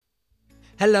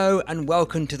Hello and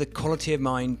welcome to the Quality of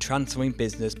Mind Transforming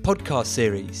Business podcast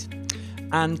series.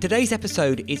 And today's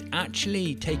episode is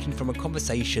actually taken from a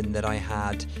conversation that I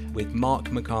had with Mark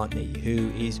McCartney, who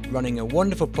is running a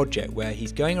wonderful project where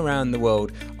he's going around the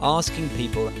world asking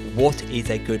people what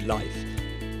is a good life.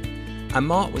 And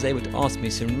Mark was able to ask me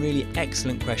some really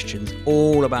excellent questions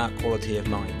all about quality of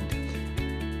mind.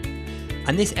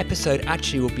 And this episode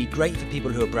actually will be great for people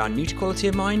who are brand new to quality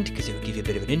of mind because it will give you a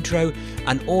bit of an intro,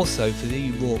 and also for the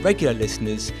more regular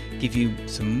listeners, give you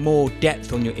some more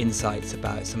depth on your insights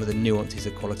about some of the nuances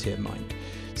of quality of mind.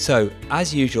 So,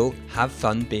 as usual, have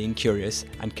fun being curious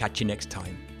and catch you next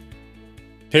time.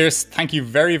 Piers, thank you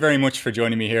very, very much for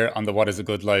joining me here on the What is a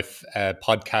Good Life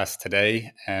podcast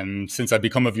today. Since I've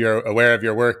become aware of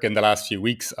your work in the last few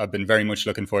weeks, I've been very much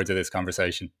looking forward to this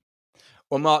conversation.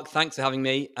 Well, Mark, thanks for having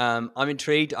me. I'm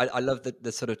intrigued. I love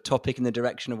the sort of topic and the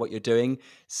direction of what you're doing.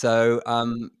 So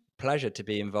pleasure to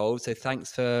be involved. So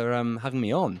thanks for having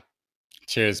me on.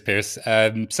 Cheers, Piers.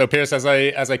 So Piers, as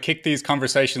I kick these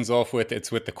conversations off with,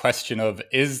 it's with the question of,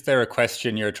 is there a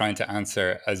question you're trying to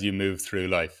answer as you move through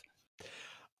life?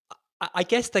 I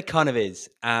guess there kind of is.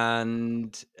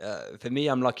 And for me,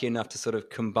 I'm lucky enough to sort of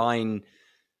combine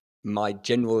my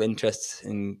general interests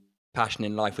and passion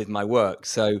in life with my work.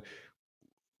 So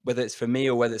whether it's for me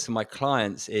or whether it's for my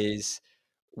clients, is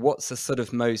what's the sort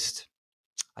of most,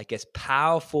 I guess,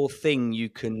 powerful thing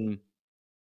you can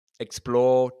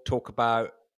explore, talk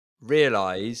about,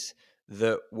 realize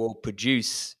that will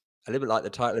produce, a little bit like the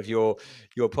title of your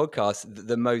podcast,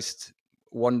 the most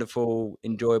wonderful,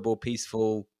 enjoyable,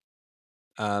 peaceful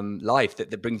life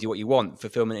that brings you what you want,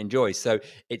 fulfillment and joy. So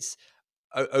it's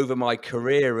over my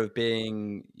career of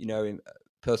being,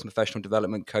 personal professional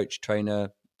development coach, trainer,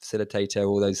 facilitator,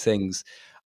 all those things,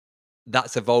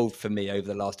 that's evolved for me over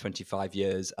the last 25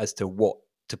 years as to what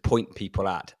to point people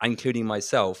at, including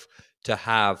myself, to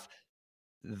have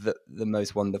the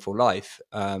most wonderful life.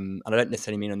 And I don't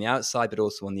necessarily mean on the outside, but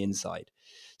also on the inside.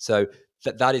 So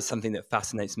that is something that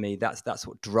fascinates me. That's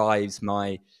what drives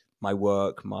my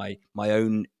work, my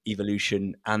own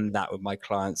evolution, and that with my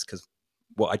clients, because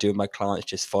what I do with my clients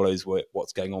just follows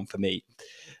what's going on for me.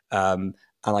 And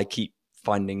I keep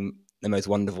finding the most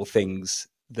wonderful things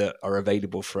that are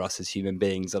available for us as human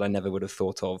beings that I never would have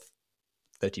thought of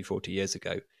 30, 40 years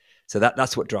ago. So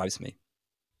that's what drives me.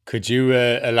 Could you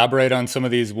elaborate on some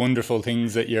of these wonderful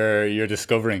things that you're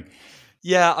discovering?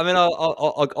 Yeah, I mean,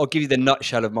 I'll give you the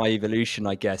nutshell of my evolution,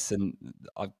 I guess, and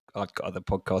I've got other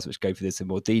podcasts which go through this in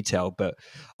more detail. But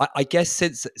I guess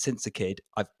since a kid,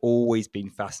 I've always been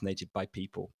fascinated by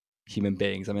people, human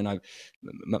beings. I mean,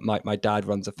 my dad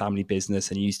runs a family business,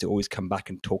 and he used to always come back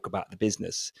and talk about the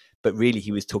business, but really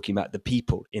he was talking about the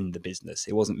people in the business.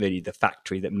 It wasn't really the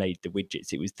factory that made the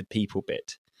widgets; it was the people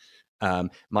bit.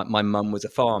 My mum was a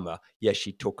farmer. Yes,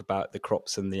 she'd talk about the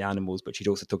crops and the animals, but she'd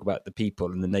also talk about the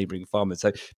people and the neighbouring farmers.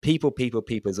 So people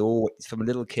is always, from a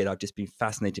little kid, I've just been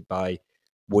fascinated by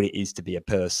what it is to be a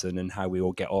person and how we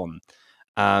all get on.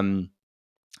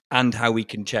 And how we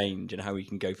can change and how we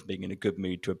can go from being in a good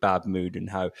mood to a bad mood, and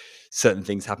how certain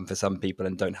things happen for some people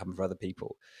and don't happen for other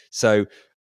people. So,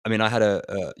 I mean, I had a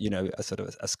sort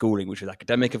of a schooling which was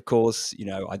academic, of course.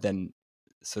 I then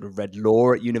sort of read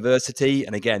law at university,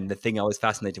 and again, the thing I was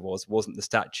fascinated wasn't the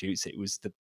statutes; it was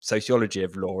the sociology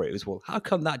of law. It was, well, how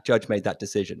come that judge made that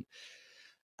decision?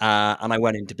 And I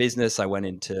went into business. I went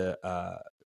into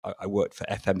I worked for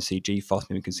FMCG, fast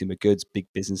moving consumer goods, big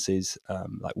businesses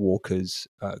like Walker's,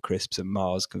 Crisps, and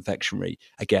Mars Confectionery.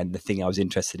 Again, the thing I was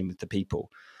interested in was the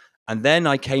people. And then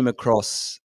I came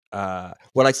across I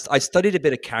studied a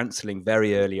bit of counselling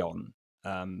very early on.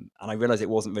 And I realized it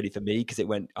wasn't really for me, because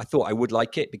I thought I would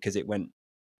like it because it went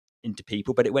into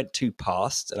people, but it went too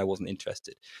past and I wasn't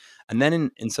interested. And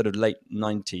then in sort of late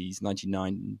 90s,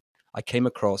 99, I came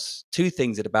across two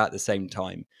things at about the same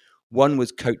time. One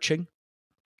was coaching,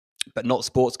 but not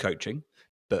sports coaching,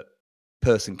 but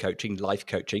person coaching, life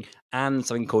coaching, and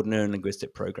something called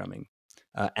neurolinguistic programming,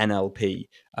 NLP,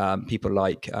 people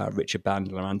like Richard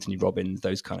Bandler, Anthony Robbins,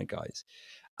 those kind of guys.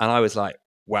 And I was like,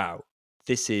 wow,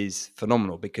 this is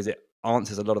phenomenal, because it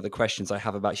answers a lot of the questions I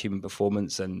have about human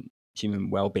performance and human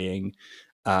well-being.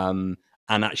 And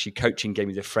actually coaching gave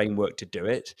me the framework to do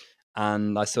it.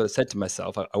 And I sort of said to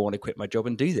myself, I want to quit my job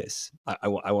and do this. I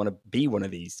want to be one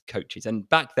of these coaches. And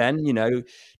back then,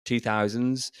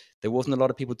 2000s, there wasn't a lot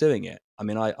of people doing it. I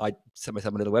mean, I set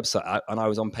myself a little website and I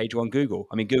was on page one Google.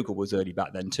 I mean, Google was early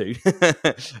back then too.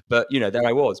 But, there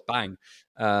I was, bang.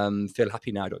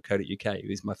 Feelhappynow.co.uk. It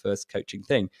was my first coaching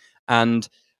thing. And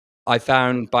I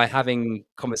found by having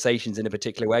conversations in a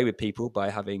particular way with people, by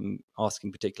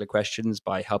asking particular questions,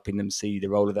 by helping them see the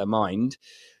role of their mind,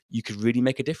 you could really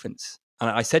make a difference. And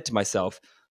I said to myself,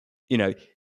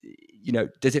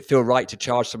 does it feel right to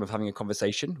charge someone for having a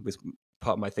conversation? Was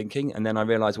part of my thinking. And then I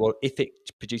realized, well, if it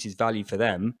produces value for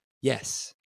them,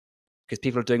 yes, because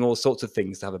people are doing all sorts of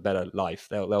things to have a better life.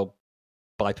 They'll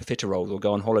buy profiteroles or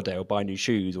go on holiday or buy new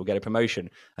shoes or get a promotion.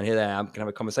 And here they are, can have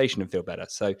a conversation and feel better.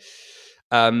 So,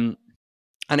 and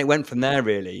it went from there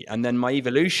really. And then my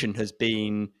evolution has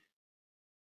been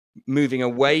moving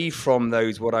away from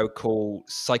those, what I would call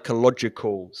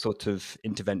psychological sort of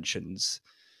interventions,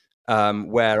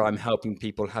 where I'm helping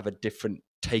people have a different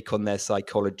take on their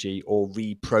psychology or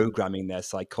reprogramming their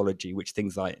psychology, which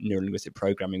things like neurolinguistic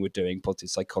programming were doing,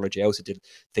 positive psychology. I also did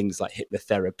things like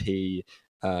hypnotherapy,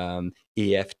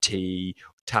 EFT,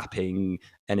 tapping,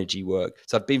 energy work.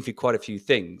 So I've been through quite a few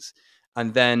things.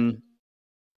 And then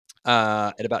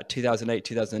at about 2008,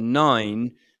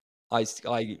 2009,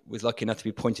 I was lucky enough to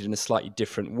be pointed in a slightly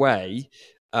different way,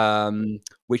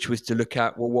 which was to look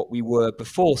at, well, what we were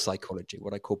before psychology,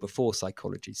 what I call before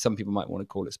psychology. Some people might want to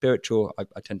call it spiritual.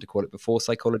 I tend to call it before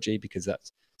psychology because that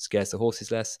scares the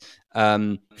horses less,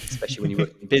 especially when you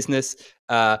work in business.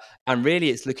 And really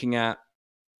it's looking at,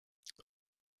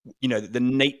 the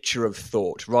nature of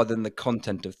thought rather than the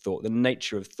content of thought, the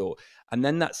nature of thought. And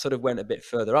then that sort of went a bit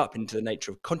further up into the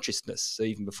nature of consciousness. So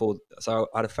even before, so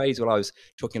I had a phase where I was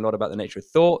talking a lot about the nature of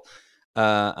thought.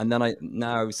 And then I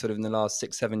now sort of in the last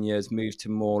 6-7 years moved to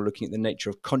more looking at the nature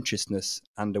of consciousness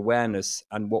and awareness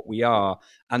and what we are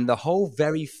and the whole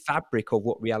very fabric of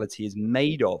what reality is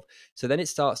made of. So then it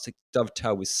starts to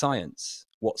dovetail with science,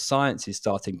 what science is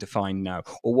starting to find now,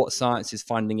 or what science is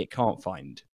finding it can't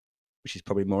find, which is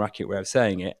probably a more accurate way of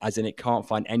saying it, as in it can't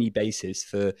find any basis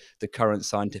for the current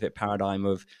scientific paradigm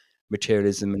of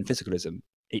materialism and physicalism.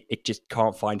 It just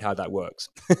can't find how that works,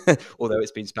 although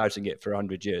it's been spouting it for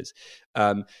 100 years.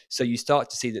 So you start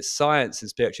to see that science and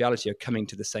spirituality are coming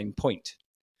to the same point.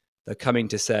 They're coming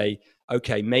to say,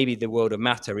 okay, maybe the world of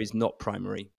matter is not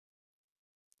primary.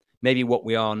 Maybe what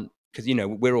we are, because,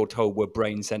 we're all told we're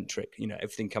brain-centric.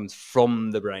 Everything comes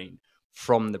from the brain,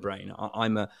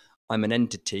 I'm an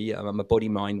entity. I'm a body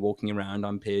mind walking around.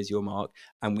 I'm Piers, you're Mark,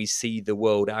 and we see the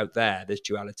world out there. There's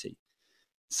duality.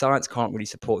 Science can't really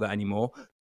support that anymore.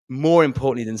 More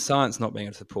importantly than science not being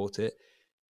able to support it,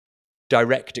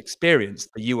 direct experience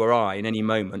for you or I in any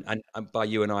moment, and by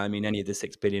you and I mean any of the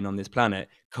 6 billion on this planet,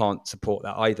 can't support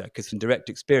that either. Because from direct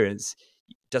experience,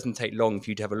 it doesn't take long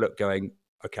for you to have a look going,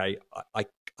 okay, I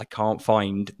can't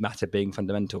find matter being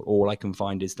fundamental. All I can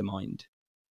find is the mind.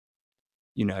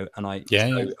 And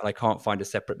I can't find a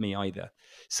separate me either.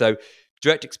 So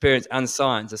direct experience and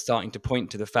science are starting to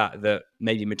point to the fact that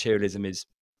maybe materialism is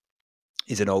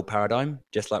an old paradigm,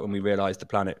 just like when we realized the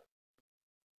planet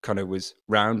kind of was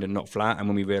round and not flat, and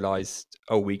when we realized,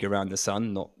 we go around the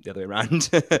sun, not the other way around.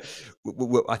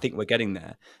 I think we're getting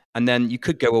there. And then you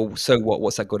could go, well, so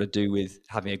what's that got to do with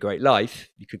having a great life?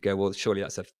 You could go, well, surely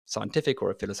that's a scientific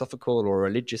or a philosophical or a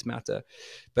religious matter.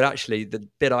 But actually the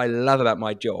bit I love about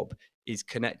my job is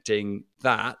connecting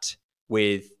that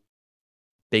with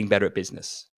being better at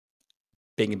business,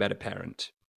 being a better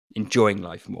parent, enjoying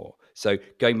life more. So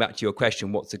going back to your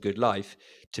question, what's a good life?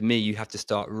 To me, you have to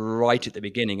start right at the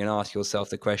beginning and ask yourself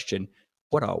the question,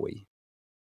 what are we?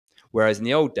 Whereas in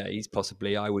the old days,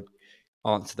 possibly I would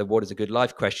answer the what is a good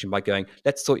life question by going,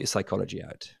 let's sort your psychology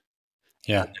out.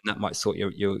 Yeah. And that might sort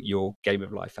your game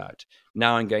of life out.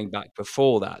 Now I'm going back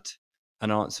before that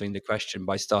and answering the question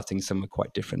by starting somewhere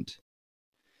quite different.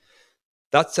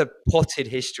 That's a potted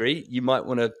history. You might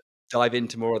want to dive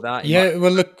into more of that.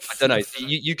 Well, look, I don't know.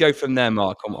 You go from there,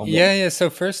 Mark. On yeah. So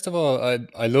first of all,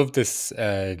 I love this.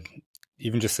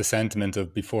 Even just the sentiment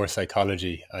of before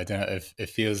psychology. I don't know if it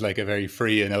feels like a very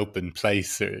free and open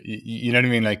place, or you know what I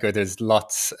mean. Like where there's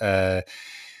lots of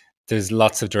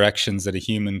directions that a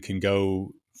human can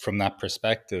go from that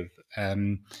perspective.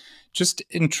 Just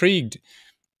intrigued.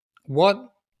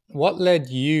 What led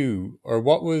you, or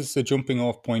what was the jumping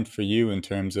off point for you in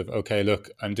terms of, okay, look,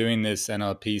 I'm doing this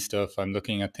NLP stuff. I'm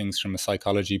looking at things from a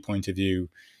psychology point of view.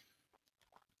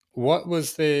 What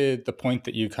was the point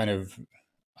that you kind of,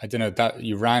 I don't know, that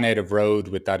you ran out of road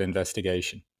with that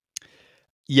investigation?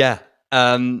 Yeah.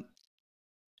 It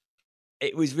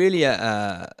was really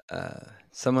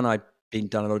someone I'd been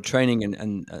done a lot of training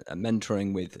and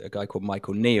mentoring with, a guy called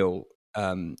Michael Neal,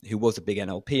 who was a big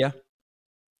NLPer.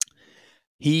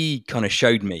 He kind of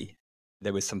showed me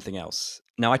there was something else.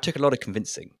 Now, I took a lot of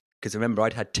convincing because remember,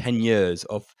 I'd had 10 years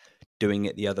of doing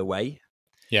it the other way.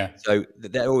 Yeah. So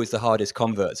they're always the hardest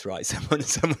converts, right? Someone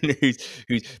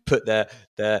who's put their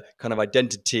kind of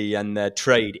identity and their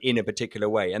trade in a particular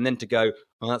way, and then to go,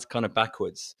 well, that's kind of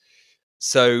backwards.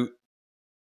 So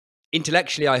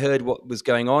intellectually, I heard what was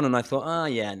going on, and I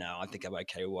thought, yeah, no, I think I'm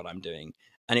okay with what I'm doing.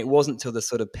 And it wasn't till the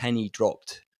sort of penny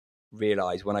dropped,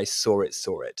 realized when I saw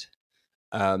it.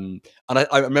 And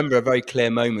I remember a very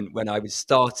clear moment when I was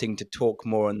starting to talk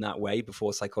more in that way,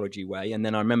 before Psychology Way. And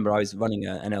then I remember I was running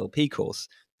an NLP course.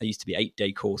 There used to be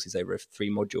 8-day courses over 3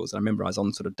 modules. And I remember I was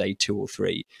on sort of day 2 or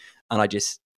 3, and we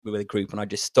were with a group, and I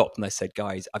just stopped and I said,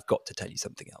 guys, I've got to tell you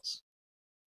something else.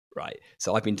 Right.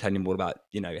 So I've been telling them all about,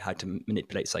 how to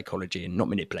manipulate psychology, and not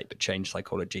manipulate, but change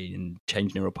psychology and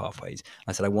change neural pathways.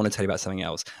 I said, I want to tell you about something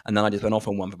else. And then I just went off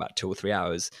on one for about 2 or 3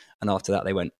 hours. And after that,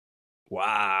 they went,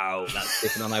 wow, that's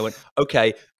different. And I went,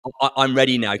 okay, I'm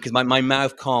ready now, because my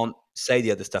mouth can't say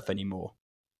the other stuff anymore.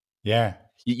 Yeah.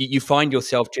 You find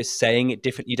yourself just saying it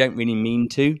different. You don't really mean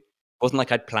to. It wasn't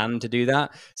like I'd planned to do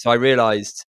that. So I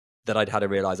realized that I'd had a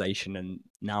realization, and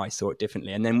now I saw it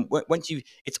differently. And then once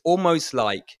it's almost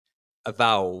like a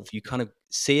valve. You kind of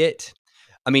see it.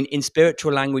 I mean, in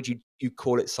spiritual language, you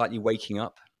call it slightly waking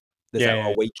up. There's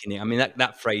that awakening. I mean,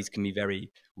 that phrase can be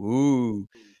very, ooh.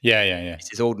 Yeah.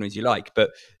 It's as ordinary as you like. But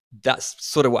that's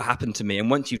sort of what happened to me. And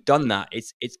once you've done that,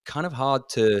 it's kind of hard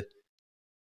to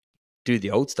do the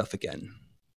old stuff again,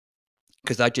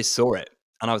 because I just saw it.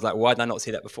 And I was like, why did I not see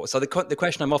that before? So the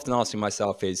question I'm often asking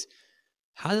myself is,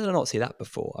 how did I not see that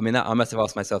before? I mean, I must have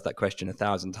asked myself that question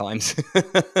 1,000 times.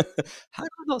 How did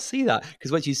I not see that?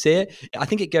 Because once you see it, I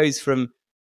think it goes from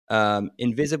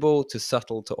invisible to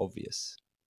subtle to obvious.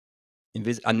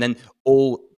 And then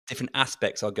all different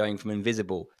aspects are going from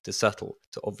invisible to subtle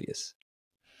to obvious.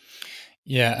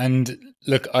 Yeah. And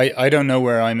look, I don't know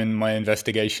where I'm in my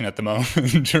investigation at the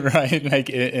moment, right? Like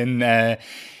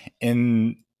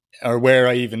or where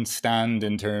I even stand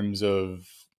in terms of,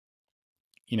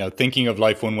 thinking of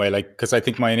life one way, like, because I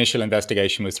think my initial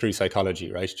investigation was through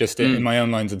psychology, right? Just in my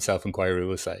own lines of self-inquiry,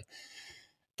 we'll say.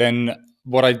 Then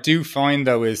what I do find,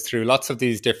 though, is through lots of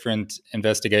these different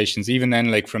investigations, even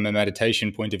then, like from a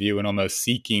meditation point of view, and almost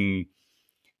seeking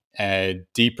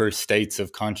deeper states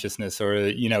of consciousness, or,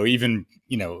 even,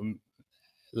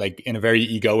 like in a very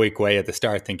egoic way at the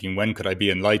start, thinking, when could I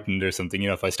be enlightened or something,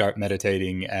 if I start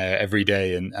meditating every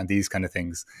day and these kind of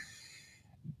things.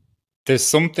 There's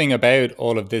something about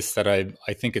all of this that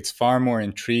I think it's far more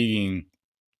intriguing,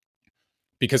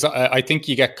 because I think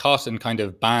you get caught in kind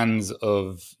of bands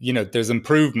of, there's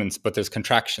improvements, but there's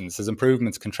contractions. There's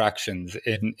improvements, contractions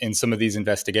in some of these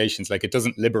investigations. Like, it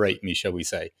doesn't liberate me, shall we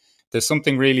say. There's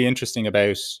something really interesting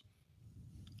about,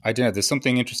 there's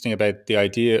something interesting about the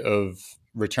idea of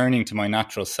returning to my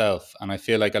natural self. And I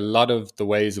feel like a lot of the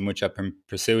ways in which I've been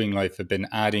pursuing life have been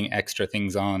adding extra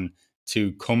things on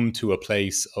to come to a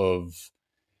place of,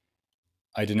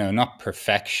 not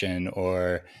perfection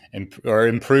or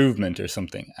improvement or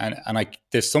something. And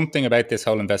there's something about this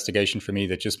whole investigation for me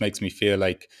that just makes me feel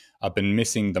like I've been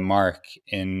missing the mark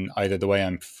in either the way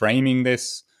I'm framing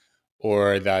this,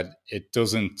 or that it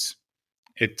doesn't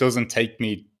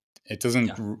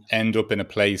end up in a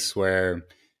place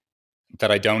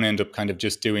that I don't end up kind of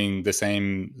just doing the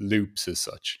same loops as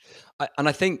such.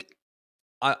 I think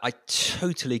I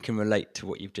totally can relate to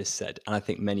what you've just said. And I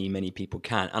think many, many people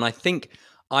can. And I think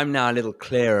I'm now a little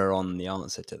clearer on the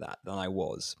answer to that than I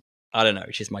was. I don't know.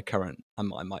 It's just my current, I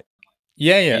might.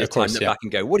 Of course. Look back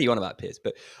and go, what are you on about, Piers?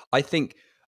 But I think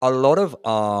a lot of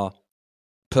our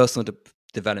personal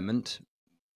development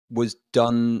was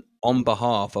done on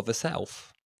behalf of a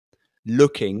self,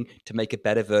 looking to make a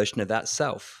better version of that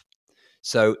self.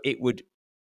 So it would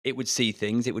see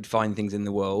things, it would find things in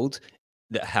the world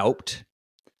that helped.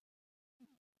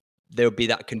 There would be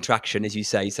that contraction, as you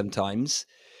say, sometimes,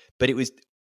 but it was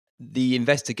the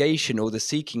investigation or the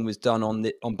seeking was done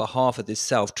on behalf of this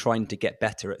self, trying to get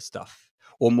better at stuff,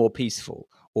 or more peaceful,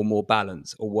 or more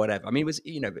balanced, or whatever. I mean, it was,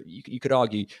 you could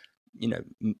argue,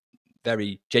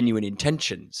 very genuine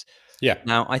intentions. Yeah.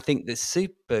 Now, I think the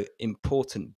super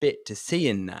important bit to see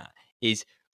in that is,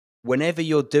 whenever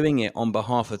you're doing it on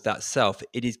behalf of that self,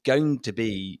 it is going to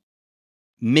be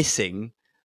missing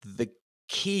the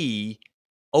key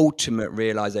ultimate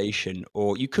realization,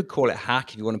 or you could call it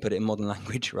hack if you want to put it in modern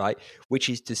language, right? Which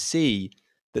is to see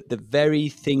that the very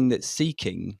thing that's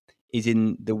seeking is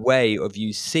in the way of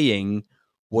you seeing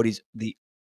what is the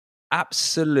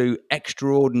absolute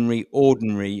extraordinary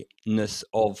ordinariness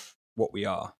of what we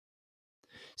are.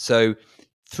 So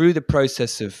through the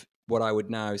process of what I would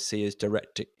now see as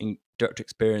direct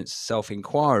experience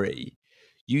self-inquiry,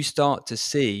 you start to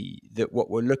see that what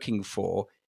we're looking for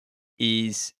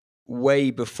is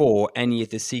way before any of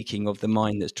the seeking of the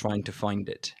mind that's trying to find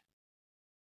it.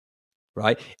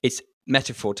 Right? It's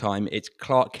metaphor time. It's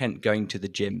Clark Kent going to the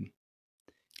gym.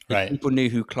 If right. people knew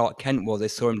who Clark Kent was, they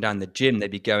saw him down the gym,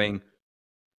 they'd be going,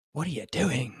 what are you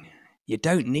doing? You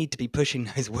don't need to be pushing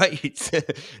those weights.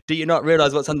 Do you not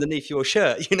realize what's underneath your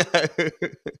shirt?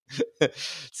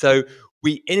 So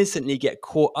we innocently get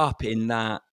caught up in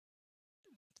that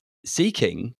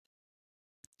seeking,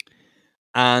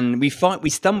 and we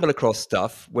stumble across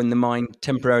stuff when the mind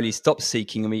temporarily stops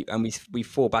seeking, and we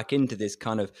fall back into this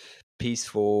kind of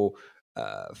peaceful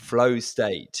flow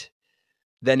state.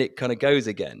 Then it kind of goes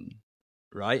again,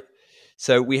 right?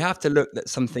 So we have to look at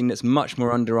something that's much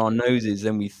more under our noses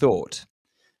than we thought,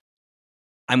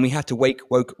 and we have to wake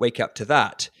up to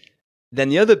that. Then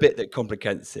the other bit that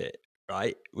complicates it,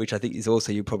 right, which I think is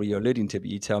also you're alluding to, but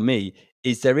you tell me,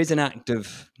 is there is an act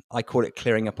of, I call it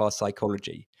clearing up our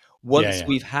psychology. Once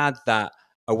we've had that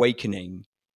awakening,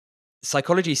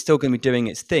 psychology is still going to be doing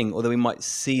its thing, although we might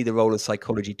see the role of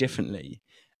psychology differently,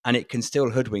 and it can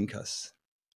still hoodwink us,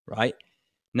 right?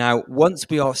 Now, once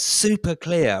we are super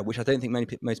clear, which I don't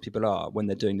think most people are when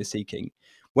they're doing the seeking,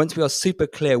 once we are super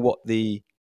clear what the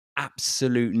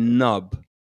absolute nub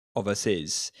of us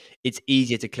is, it's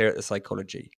easier to clear out the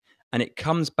psychology. And it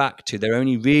comes back to there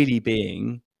only really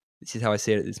being, this is how I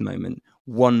see it at this moment,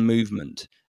 one movement.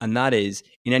 And that is,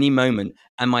 in any moment,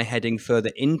 am I heading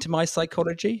further into my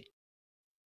psychology,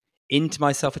 into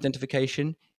my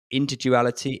self-identification, into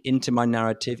duality, into my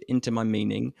narrative, into my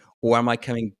meaning, or am I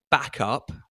coming back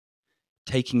up,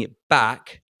 taking it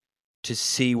back to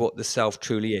see what the self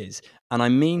truly is? And I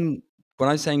mean, when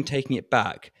I'm saying taking it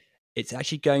back, it's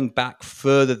actually going back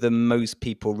further than most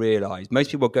people realize.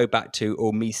 Most people go back to,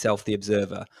 or me, self, the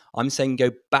observer. I'm saying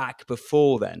go back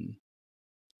before then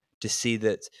to see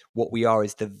that what we are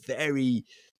is the very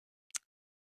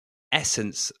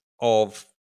essence of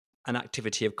an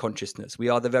activity of consciousness. We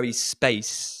are the very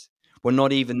space. We're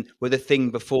the thing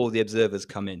before the observers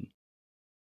come in.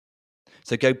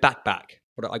 So go back.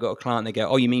 I got a client, they go,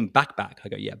 oh, you mean back? I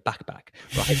go, yeah, back.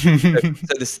 Right.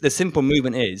 so the simple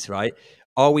movement is, right,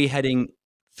 are we heading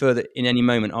further in any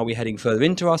moment? Are we heading further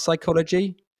into our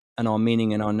psychology and our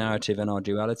meaning and our narrative and our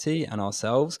duality and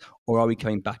ourselves, or are we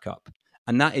coming back up?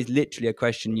 And that is literally a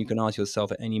question you can ask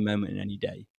yourself at any moment in any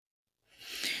day.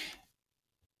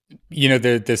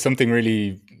 There's something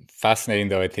really fascinating,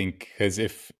 though, I think, because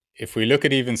if we look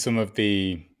at even some of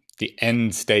the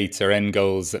end states or end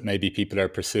goals that maybe people are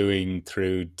pursuing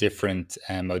through different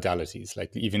modalities,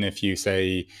 like even if you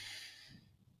say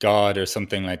God or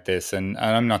something like this, and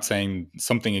I'm not saying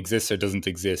something exists or doesn't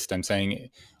exist, I'm saying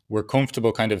we're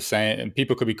comfortable kind of saying, and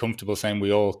people could be comfortable saying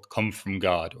we all come from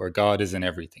God, or God is in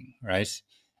everything, right?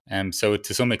 So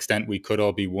to some extent we could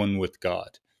all be one with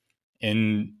God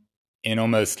in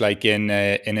almost like in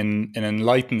an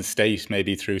enlightened state,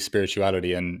 maybe through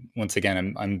spirituality. And once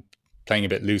again, I'm playing a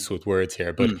bit loose with words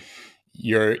here, but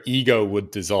your ego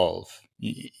would dissolve,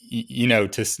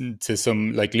 to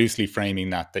some, like, loosely framing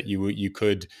that you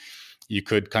could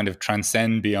kind of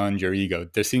transcend beyond your ego.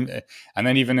 And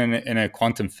then even in a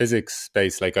quantum physics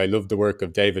space, like I love the work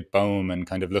of David Bohm and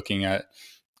kind of looking at,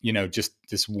 just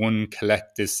this one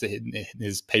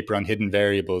his paper on hidden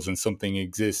variables, and something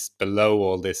exists below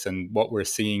all this. And what we're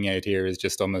seeing out here is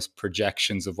just almost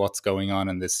projections of what's going on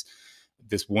in this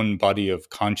one body of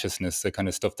consciousness, the kind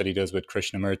of stuff that he does with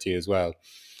Krishnamurti as well.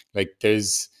 Like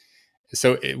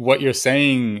so what you're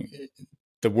saying,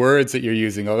 the words that you're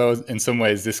using, although in some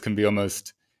ways this can be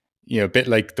almost, a bit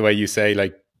like the way you say,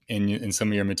 like, in some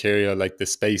of your material, like the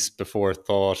space before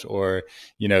thought, or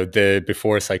the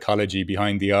before psychology,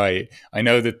 behind the eye. I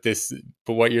know that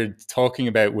but what you're talking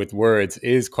about with words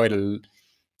is quite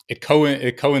it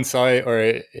coincides, or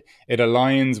it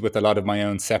aligns with a lot of my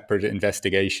own separate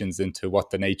investigations into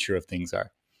what the nature of things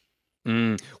are.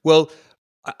 Well,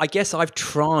 I guess I've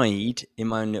tried in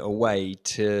my own little way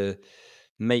to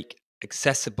make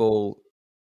accessible,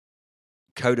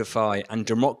 codify, and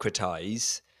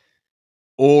democratize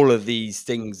all of these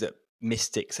things that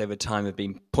mystics over time have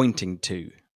been pointing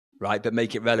to, right? But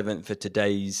make it relevant for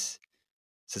today's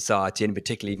society, and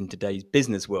particularly even today's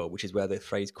business world, which is where the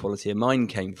phrase quality of mind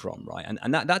came from, right?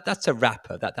 And that's a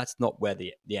wrapper. That's not where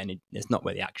the end, it's not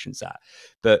where the action's at.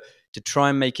 But to try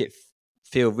and make it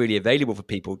feel really available for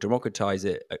people, democratize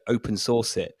it, open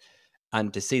source it,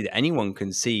 and to see that anyone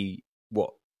can see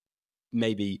what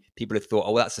maybe people have thought,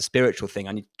 oh, well, that's a spiritual thing.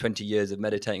 I need 20 years of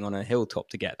meditating on a hilltop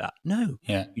to get that. No,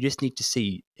 you just need to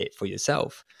see it for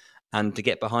yourself and to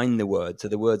get behind the words. So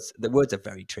the words are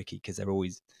very tricky because they're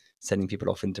always sending people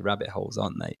off into rabbit holes,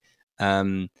 aren't they?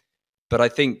 But I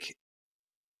think,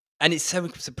 and it's so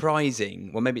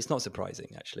surprising. Well, maybe it's not surprising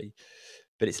actually,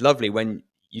 but it's lovely when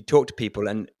you talk to people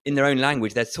and in their own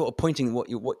language, they're sort of pointing what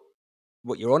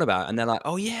you're on about, and they're like,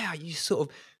 oh yeah, you sort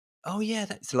of oh yeah,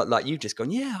 that's like you've just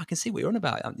gone, yeah, I can see what you're on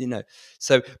about, you know.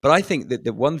 So, but I think that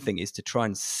the one thing is to try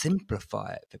and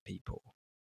simplify it for people.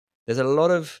 There's a lot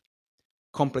of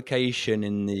complication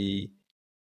in the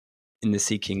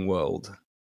seeking world.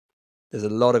 There's a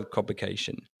lot of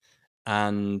complication,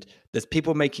 and there's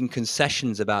people making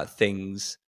concessions about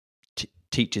things,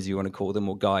 teachers you want to call them,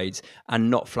 or guides, and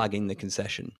not flagging the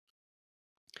concession.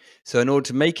 So in order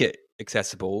to make it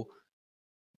accessible,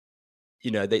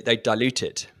 you know, they dilute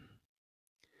it.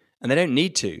 And they don't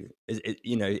need to,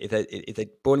 you know, if they're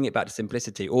boiling it back to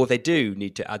simplicity, or if they do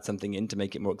need to add something in to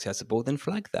make it more accessible, then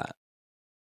flag that.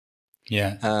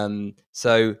 Yeah.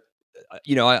 So,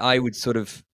 you know, I would sort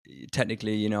of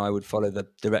technically, you know, I would follow the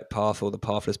direct path or the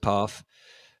pathless path,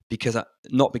 because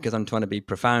not because I'm trying to be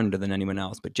profounder than anyone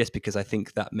else, but just because I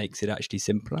think that makes it actually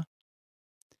simpler.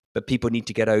 But people need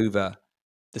to get over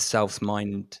the self's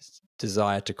mind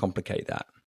desire to complicate that.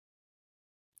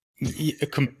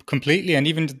 Completely, and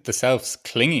even the self's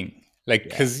clinging, like,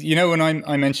 because you know, when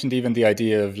I mentioned even the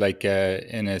idea of like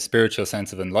in a spiritual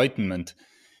sense of enlightenment,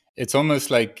 it's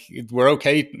almost like we're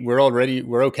okay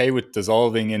with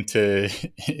dissolving into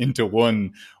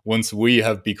one once we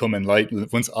have become enlightened,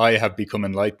 once I have become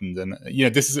enlightened. And you know,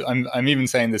 this is, I'm even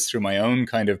saying this through my own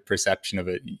kind of perception of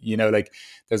it, you know, like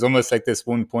there's almost like this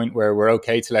one point where we're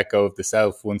okay to let go of the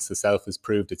self once the self has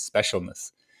proved its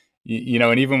specialness, you know.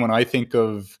 And even when I think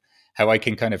of how I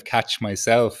can kind of catch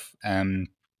myself,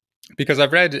 because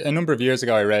I've read a number of years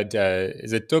ago, I read,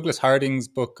 is it Douglas Harding's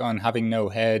book on having no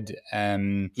head?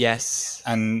 Yes.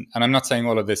 And I'm not saying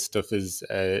all of this stuff is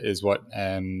what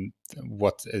aligns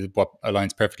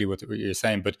perfectly with what you're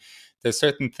saying, but there's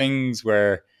certain things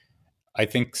where I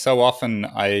think so often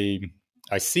I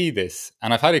see this,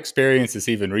 and I've had experiences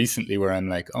even recently where I'm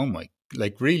like, oh my,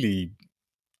 like really,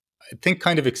 I think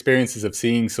kind of experiences of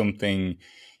seeing something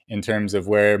in terms of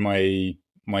where my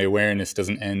awareness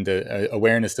doesn't end.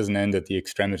 Awareness doesn't end at the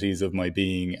extremities of my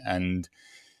being, and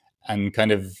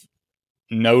kind of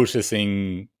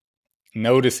noticing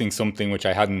something which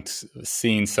I hadn't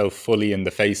seen so fully in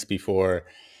the face before,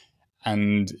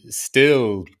 and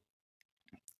still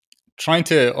trying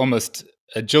to almost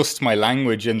adjust my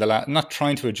language in the not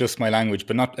trying to adjust my language,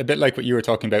 but not a bit like what you were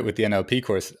talking about with the NLP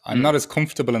course. I'm not as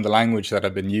comfortable in the language that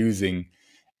I've been using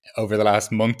over the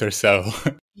last month or so.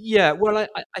 Yeah, well,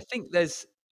 I think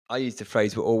I use the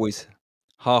phrase, we're always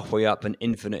halfway up an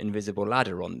infinite invisible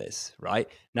ladder on this, right?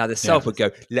 Now the self would go,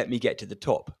 let me get to the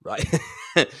top, right?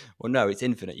 Well, no, it's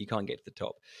infinite. You can't get to the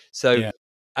top. So,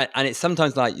 and it's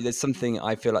sometimes like, there's something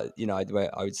I feel like, you know, where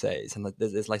I would say it's like,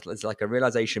 there's like a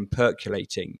realization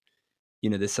percolating. You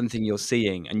know, there's something you're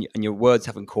seeing, and your words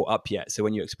haven't caught up yet. So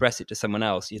when you express it to someone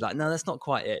else, you're like, no, that's not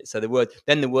quite it. So the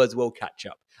words will catch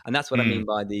up. And that's what I mean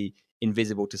by the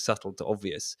invisible to subtle to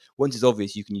obvious. Once it's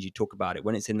obvious, you can usually talk about it.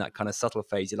 When it's in that kind of subtle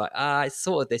phase, you're like, it's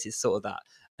sort of this, it's sort of that.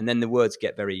 And then the words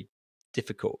get very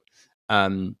difficult.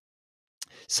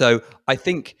 So I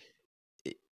think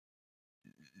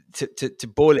to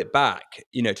boil it back,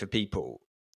 you know, for people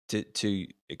to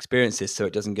experience this, so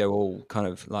it doesn't go all kind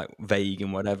of like vague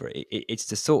and whatever, it's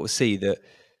to sort of see that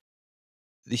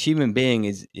the human being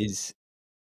is, you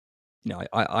know,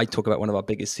 I talk about one of our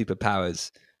biggest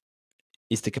superpowers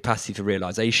is the capacity for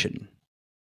realization,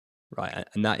 right?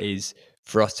 And that is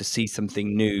for us to see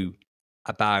something new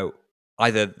about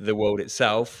either the world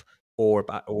itself, or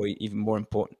even more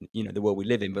important, you know, the world we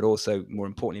live in, but also more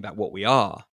importantly about what we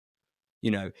are,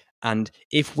 you know. And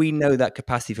if we know that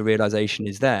capacity for realization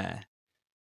is there,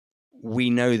 we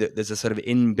know that there's a sort of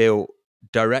inbuilt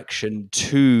direction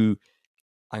to,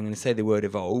 I'm going to say the word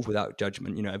evolve without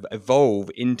judgment, you know,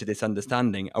 evolve into this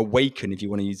understanding, awaken, if you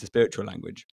want to use the spiritual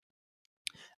language.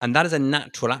 And that is a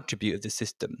natural attribute of the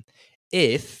system.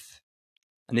 If,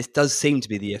 and this does seem to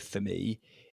be the if for me,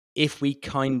 if we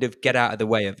kind of get out of the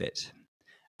way of it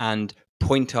and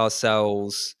point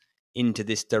ourselves into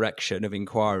this direction of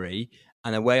inquiry,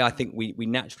 and the way I think we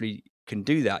naturally can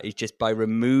do that is just by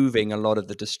removing a lot of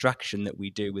the distraction that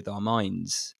we do with our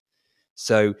minds.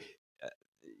 So,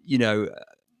 you know,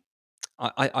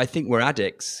 I think we're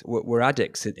addicts. We're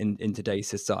addicts in today's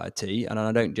society, and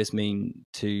I don't just mean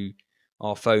to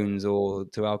our phones or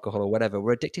to alcohol or whatever.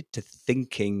 We're addicted to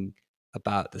thinking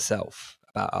about the self,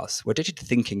 about us. We're addicted to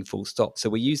thinking, full stop. So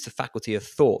we use the faculty of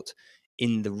thought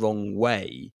in the wrong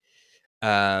way.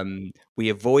 We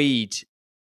avoid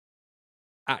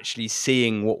actually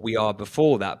seeing what we are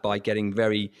before that by getting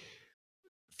very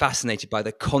fascinated by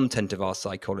the content of our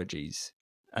psychologies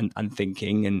and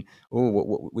thinking, and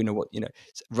we know what, you know,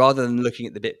 rather than looking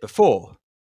at the bit before.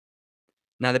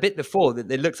 Now, the bit before,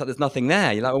 it looks like there's nothing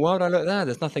there. You're like, well, why would I look there?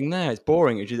 There's nothing there. It's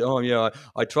boring. It's just, oh, yeah,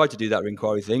 I tried to do that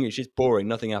inquiry thing. It's just boring.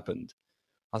 Nothing happened.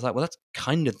 I was like, well, that's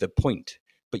kind of the point.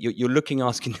 But you're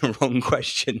asking the wrong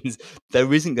questions.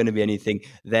 There isn't going to be anything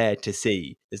there to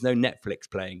see. There's no Netflix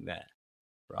playing there,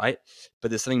 right?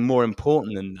 But there's something more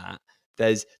important than that.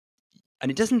 And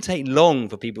it doesn't take long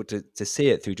for people to see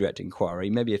it through direct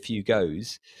inquiry, maybe a few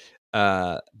goes,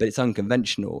 but it's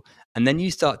unconventional. And then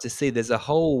you start to see there's a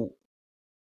whole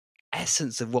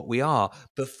essence of what we are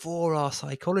before our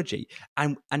psychology.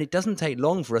 And it doesn't take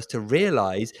long for us to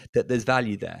realize that there's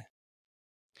value there.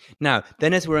 Now,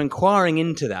 then as we're inquiring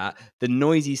into that, the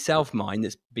noisy self-mind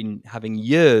that's been having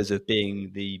years of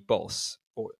being the boss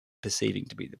or perceiving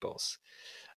to be the boss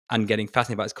and getting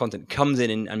fascinated by its content comes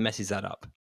in and messes that up.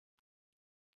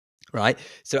 Right?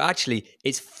 So actually,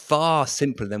 it's far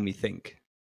simpler than we think.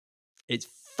 It's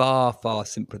far, far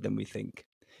simpler than we think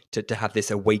to have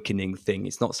this awakening thing.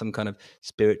 It's not some kind of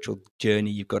spiritual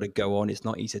journey you've got to go on. It's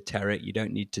not esoteric. You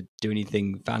don't need to do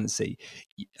anything fancy.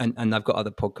 And I've got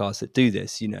other podcasts that do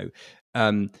this,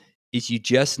 is you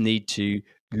just need to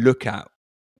look at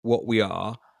what we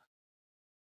are,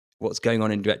 what's going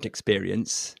on in direct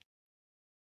experience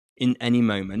in any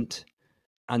moment,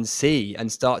 and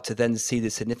start to then see the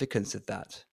significance of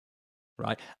that.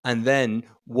 Right. And then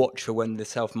watch for when the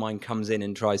self-mind comes in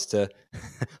and tries to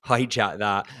hijack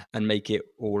that and make it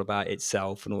all about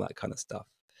itself and all that kind of stuff.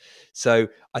 So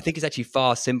I think it's actually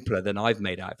far simpler than I've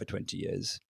made out for 20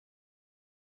 years.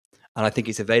 And I think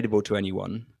it's available to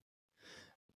anyone.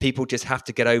 People just have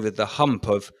to get over the hump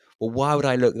of, well, why would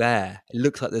I look there? It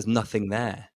looks like there's nothing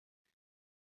there.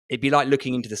 It'd be like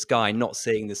looking into the sky, not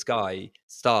seeing the sky,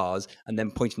 stars, and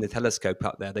then pointing the telescope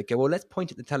up there. They go, well, let's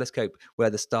point at the telescope where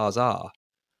the stars are.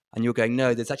 And you're going,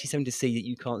 no, there's actually something to see that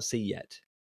you can't see yet,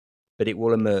 but it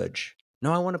will emerge.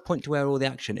 No, I want to point to where all the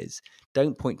action is.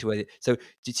 Don't point to where. So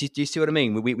do you see what I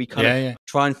mean? We kind of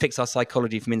try and fix our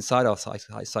psychology from inside our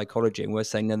psychology, and we're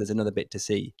saying, no, there's another bit to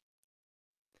see.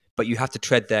 But you have to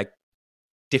tread there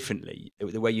differently.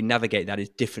 The way you navigate that is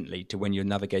differently to when you're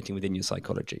navigating within your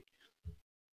psychology.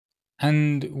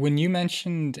 And when you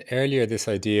mentioned earlier this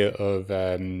idea of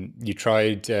you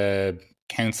tried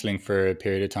counseling for a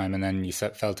period of time and then you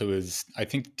felt it was, I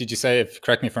think, did you say,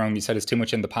 correct me if I'm wrong, you said it's too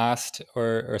much in the past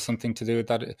or something to do with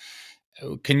that?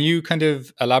 Can you kind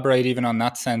of elaborate even on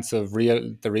that sense of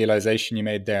the realization you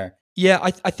made there? Yeah,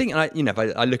 I think, if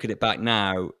I look at it back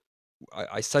now,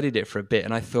 I studied it for a bit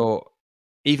and I thought,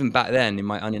 even back then in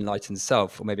my unenlightened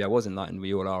self, or maybe I was enlightened,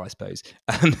 we all are, I suppose,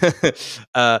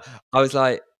 I was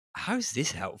like, how's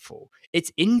this helpful?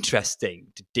 It's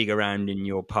interesting to dig around in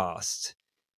your past.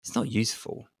 It's not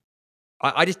useful.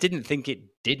 I just didn't think it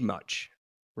did much,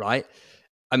 right?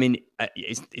 I mean,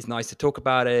 it's nice to talk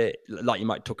about it. Like you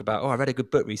might talk about, I read a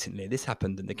good book recently. This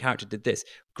happened and the character did this.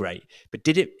 Great. But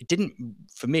it didn't,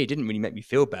 for me, it didn't really make me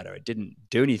feel better. It didn't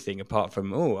do anything apart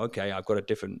from, okay, I've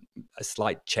got a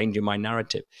slight change in my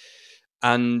narrative.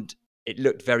 And it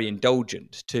looked very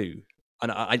indulgent too.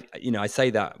 And I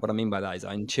say that, what I mean by that is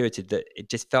I intuited that it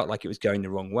just felt like it was going the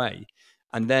wrong way.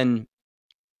 And then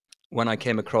when I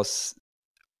came across,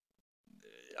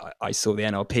 I saw the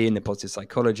NLP and the positive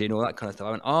psychology and all that kind of stuff.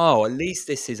 I went, at least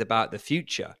this is about the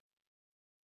future,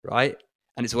 right?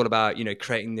 And it's all about,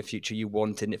 creating the future you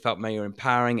wanted. And it felt more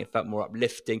empowering. It felt more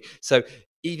uplifting. So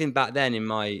even back then in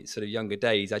my sort of younger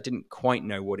days, I didn't quite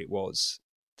know what it was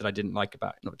that I didn't like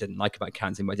about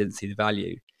counseling, but I didn't see the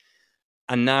value.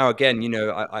 And now again,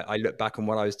 I look back on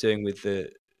what I was doing with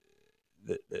the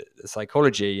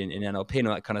psychology and NLP and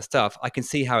all that kind of stuff. I can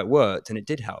see how it worked and it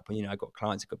did help. And, I got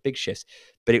clients, I got big shifts,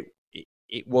 but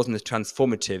it wasn't as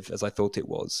transformative as I thought it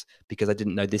was because I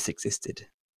didn't know this existed.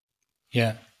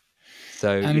 Yeah.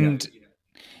 So, and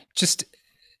just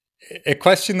a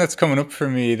question that's coming up for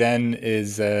me then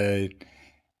is,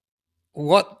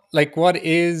 what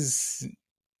is,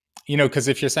 because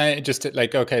if you're saying just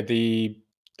like, okay, the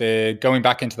going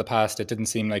back into the past, it didn't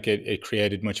seem like it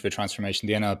created much of a transformation.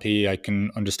 The NLP, I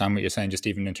can understand what you're saying, just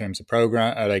even in terms of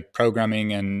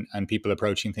programming and people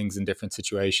approaching things in different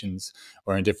situations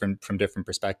or from different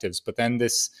perspectives. But then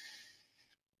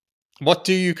what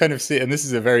do you kind of see? And this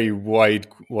is a very wide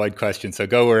question, so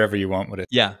go wherever you want with it.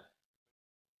 Yeah.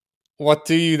 What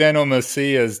do you then almost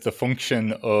see as the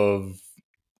function of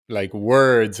like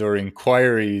words or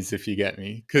inquiries, if you get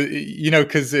me?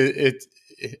 Because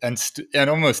and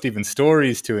almost even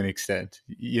stories to an extent,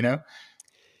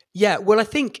 Yeah, well, I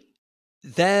think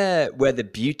where the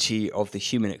beauty of the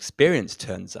human experience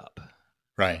turns up.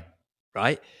 Right.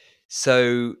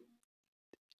 So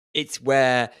it's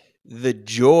where the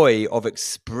joy of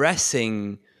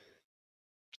expressing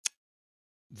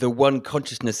the one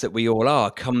consciousness that we all are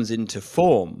comes into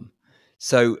form.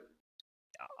 So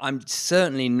I'm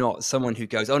certainly not someone who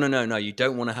goes, oh, no, you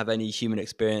don't want to have any human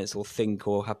experience or think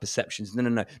or have perceptions.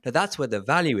 No, that's where the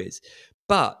value is.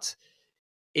 But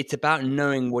it's about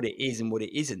knowing what it is and what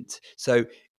it isn't. So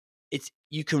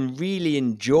you can really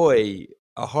enjoy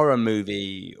a horror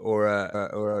movie or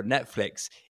a Netflix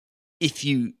if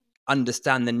you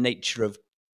understand the nature of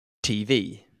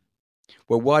TV.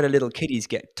 Well, why do little kiddies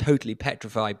get totally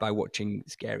petrified by watching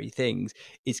scary things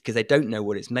is because they don't know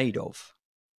what it's made of.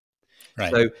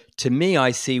 Right. So to me,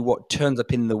 I see what turns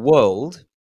up in the world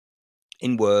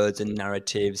in words and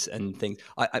narratives and things.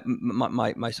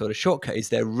 My sort of shortcut is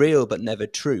they're real but never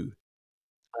true.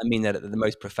 I mean that at the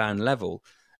most profound level.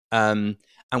 And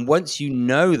once you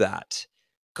know that,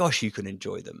 gosh, you can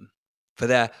enjoy them for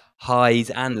their highs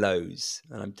and lows.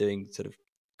 And I'm doing sort of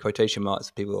quotation marks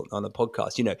for people on the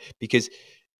podcast, because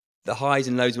the highs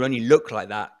and lows will only look like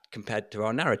that compared to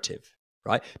our narrative,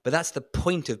 right? But that's the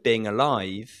point of being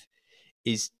alive,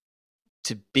 is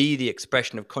to be the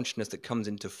expression of consciousness that comes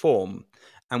into form.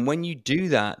 And when you do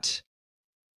that,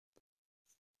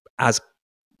 as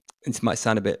it might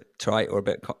sound a bit trite or a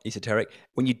bit esoteric,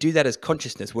 when you do that as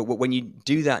consciousness, when you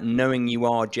do that knowing you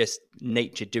are just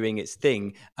nature doing its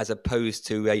thing, as opposed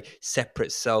to a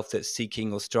separate self that's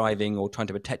seeking or striving or trying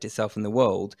to protect itself in the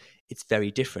world, it's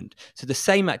very different. So the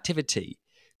same activity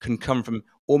can come from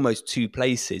almost two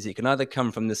places. It can either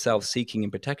come from the self-seeking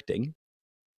and protecting,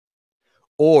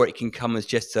 or it can come as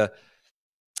just an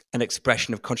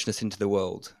expression of consciousness into the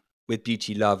world with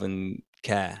beauty, love, and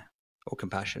care or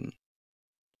compassion.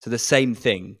 So the same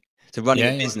thing. So running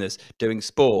a business, doing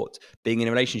sport, being in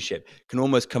a relationship can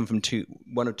almost come from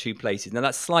one or two places. Now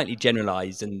that's slightly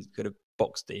generalized and kind of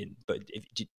boxed in, but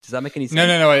does that make any sense?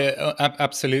 No,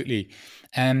 absolutely.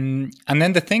 And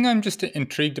then the thing I'm just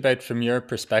intrigued about from your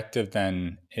perspective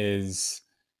then is,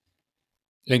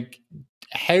 like,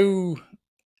 how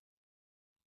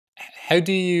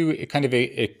do you kind of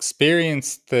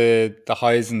experience the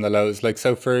highs and the lows? Like,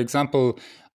 so for example,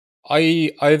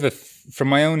 I have from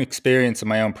my own experience and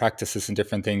my own practices and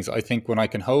different things, I think when I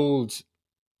can hold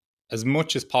as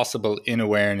much as possible in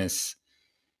awareness,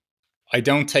 I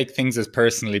don't take things as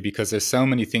personally, because there's so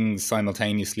many things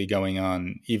simultaneously going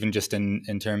on, even just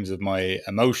in terms of my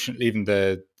emotion, even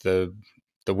the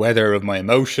weather of my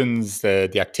emotions,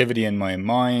 the activity in my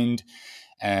mind.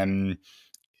 The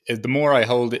more I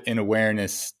hold it in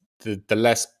awareness, the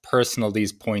less personal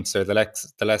these points are, the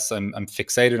less I'm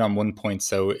fixated on one point.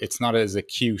 So it's not as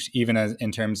acute, even as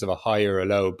in terms of a high or a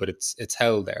low, but it's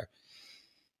held there.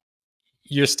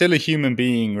 You're still a human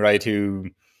being, right?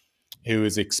 Who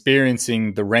is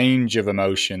experiencing the range of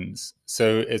emotions.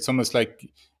 So it's almost like,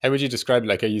 how would you describe it?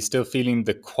 Like, are you still feeling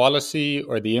the quality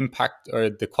or the impact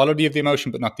or the quality of the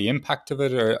emotion, but not the impact of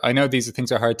it? Or, I know these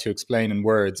things are hard to explain in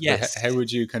words, yes. But how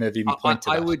would you kind of even point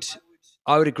to that?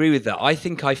 I would agree with that. I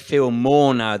think I feel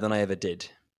more now than I ever did.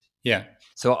 Yeah.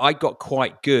 So I got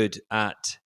quite good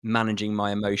at managing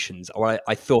my emotions, or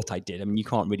I thought I did. I mean, you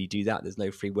can't really do that. There's no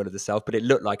free will of the self, but it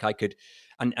looked like I could.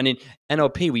 And in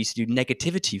NLP, we used to do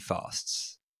negativity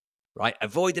fasts, right?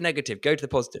 Avoid the negative, go to the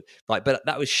positive, right? But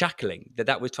that was shackling.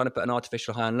 That was trying to put an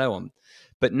artificial high and low on.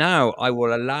 But now I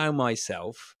will allow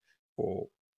myself, or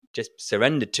just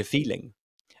surrender to feeling.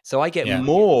 So I get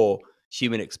more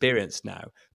human experience now.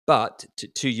 But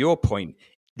to your point,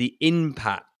 the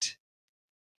impact,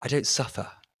 I don't suffer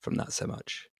from that so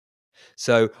much.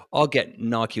 So I'll get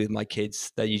narky with my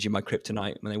kids. They're usually my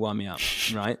kryptonite when they wind me up,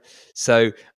 right?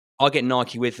 So I'll get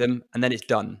narky with them, and then it's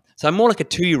done. So I'm more like a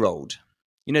 2-year-old.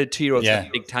 You know, 2-year-olds have a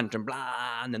big tantrum,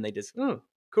 blah, and then they just, oh,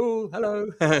 cool, hello,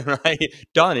 right?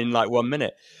 Done in like 1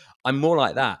 minute. I'm more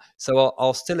like that. So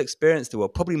I'll still experience the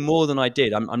world, probably more than I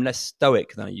did. I'm less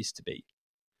stoic than I used to be.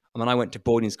 And when I went to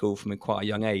boarding school from quite a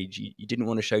young age, you didn't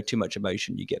want to show too much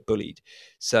emotion, you get bullied.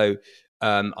 So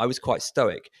I was quite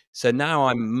stoic. So now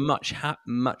I'm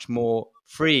much more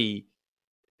free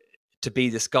to be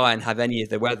the sky and have any of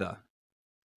the weather.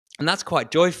 And that's quite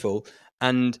joyful.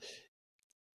 And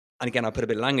again, I'll put a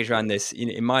bit of language around this.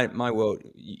 In my world,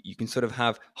 you can sort of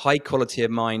have high quality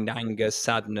of mind, anger,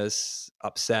 sadness,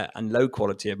 upset, and low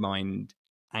quality of mind,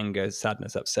 anger,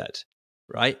 sadness, upset,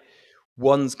 right?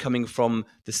 One's coming from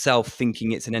the self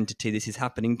thinking it's an entity this is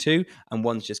happening to, and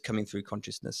one's just coming through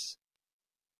consciousness.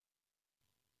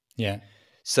 Yeah.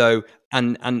 So,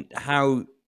 and how,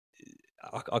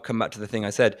 I'll come back to the thing I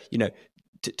said,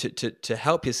 to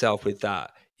help yourself with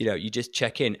that, you just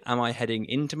check in. Am I heading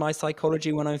into my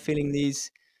psychology when I'm feeling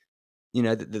these,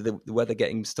 the weather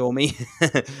getting stormy?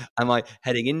 Am I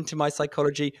heading into my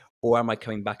psychology, or am I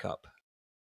coming back up?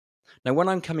 Now, when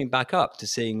I'm coming back up to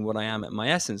seeing what I am at my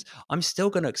essence, I'm still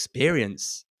going to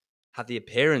have the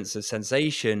appearance of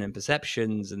sensation and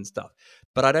perceptions and stuff.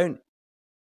 But I don't,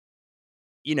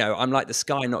 I'm like the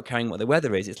sky not caring what the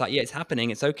weather is. It's like, yeah, it's happening.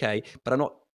 It's okay. But I'm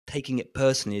not taking it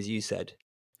personally, as you said.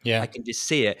 Yeah. I can just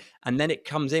see it. And then it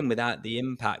comes in without the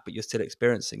impact, but you're still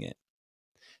experiencing it.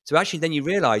 So actually, then you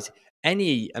realize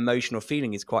any emotional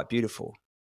feeling is quite beautiful.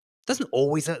 It doesn't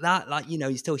always look that, like,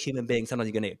 you're still a human being. Sometimes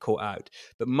you're going to get caught out,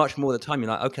 but much more of the time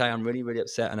you're like, okay, I'm really, really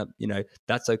upset. And,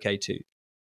 that's okay too.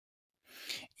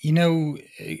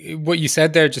 What you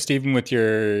said there, just even with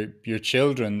your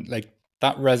children, like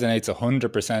that resonates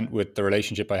 100% with the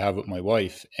relationship I have with my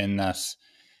wife, in that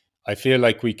I feel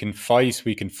like we can fight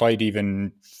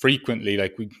even frequently.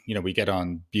 Like we get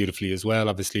on beautifully as well,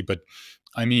 obviously, but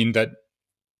I mean that,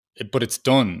 but it's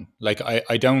done. Like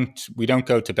we don't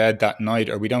go to bed that night,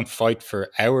 or we don't fight for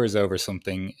hours over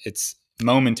something. It's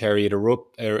momentary. It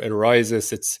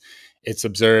arises. It's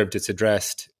observed. It's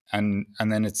addressed. And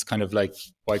then it's kind of like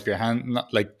wipe your hand,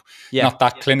 not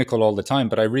that clinical all the time.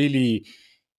 But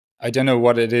I don't know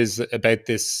what it is about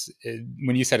this.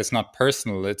 When you said it's not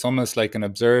personal, it's almost like an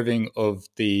observing of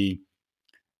the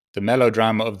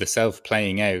melodrama of the self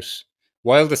playing out,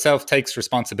 while the self takes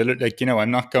responsibility. Like,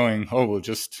 I'm not going, oh, we'll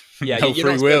just no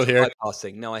free will here.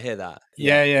 Bypassing. No, I hear that.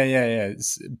 Yeah.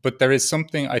 But there is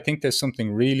something, I think there's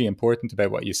something really important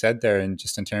about what you said there, and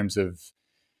just in terms of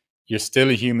you're still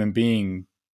a human being,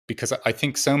 because I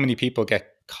think so many people get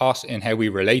caught in how we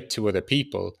relate to other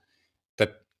people,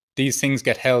 that these things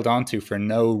get held onto for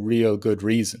no real good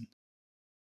reason.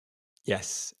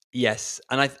 Yes.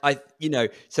 And I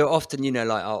so often,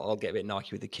 like I'll get a bit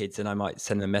narky with the kids, and I might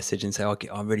send them a message and say, oh,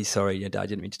 I'm really sorry. Dad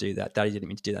didn't mean to do that. Daddy didn't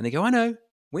mean to do that. And they go, I know,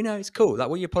 we know, it's cool. Like,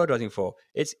 what are you apologizing for?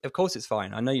 Of course it's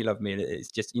fine. I know you love me. And it's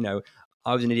just,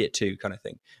 I was an idiot too, kind of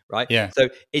thing. Right. Yeah. So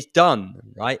it's done,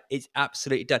 right? It's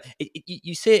absolutely done.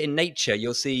 You see it in nature.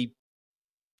 You'll see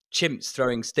chimps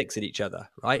throwing sticks at each other,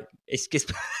 right? It's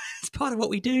just, it's part of what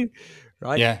we do,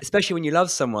 right? Yeah. Especially when you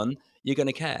love someone, you're going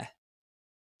to care.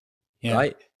 Yeah.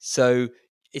 Right. So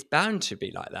it's bound to be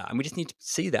like that. And we just need to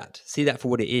see that for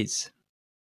what it is.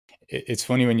 It's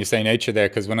funny when you say nature there,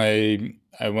 because when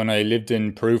I lived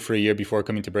in Peru for a year before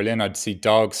coming to Berlin, I'd see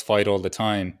dogs fight all the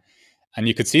time. And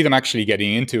you could see them actually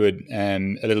getting into it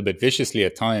a little bit viciously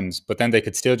at times, but then they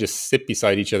could still just sit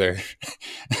beside each other,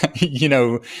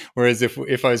 whereas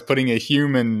if I was putting a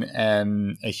human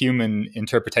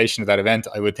interpretation of that event,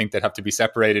 I would think they'd have to be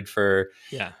separated for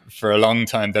a long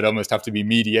time. There'd almost have to be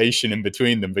mediation in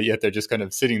between them, but yet they're just kind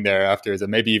of sitting there afterwards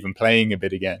and maybe even playing a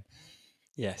bit again.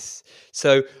 Yes.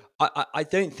 So I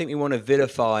don't think we want to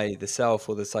vilify the self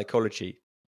or the psychology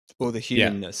or the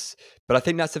humanness, but I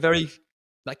think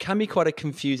that can be quite a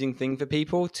confusing thing for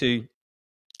people to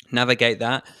navigate,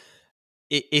 that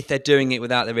if they're doing it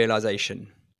without the realization,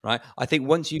 right? I think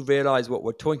once you realize what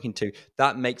we're talking to,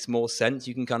 that makes more sense.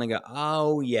 You can kind of go,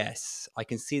 oh yes, I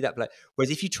can see that.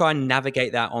 Whereas if you try and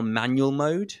navigate that on manual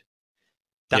mode,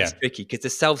 that's tricky, because the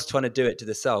self's trying to do it to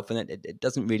the self, and it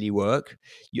doesn't really work.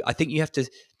 I think you have to.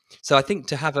 So I think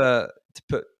to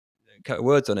put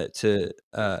words on it, to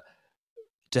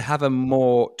have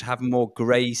more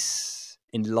grace,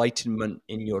 enlightenment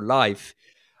in your life,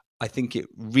 I think it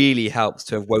really helps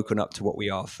to have woken up to what we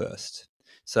are first.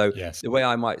 So the way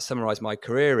I might summarize my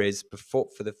career is, for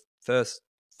the first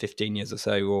 15 years or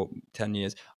so, or 10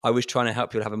 years, I was trying to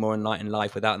help people have a more enlightened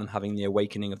life without them having the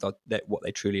awakening of what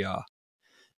they truly are.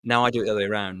 Now I do it the other way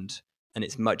around, and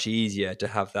it's much easier to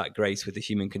have that grace with the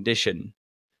human condition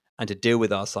and to deal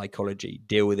with our psychology,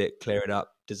 deal with it, clear it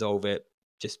up, dissolve it,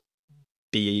 just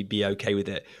be okay with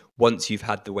it once you've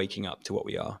had the waking up to what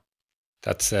we are.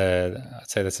 I'd say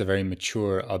that's a very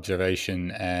mature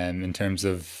observation in terms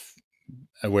of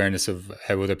awareness of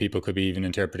how other people could be even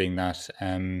interpreting that.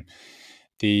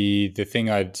 The thing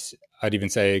I'd even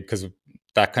say, because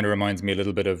that kind of reminds me a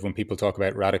little bit of when people talk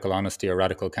about radical honesty or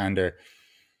radical candor.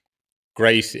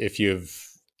 Great if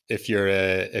you're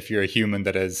a human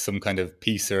that has some kind of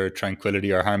peace or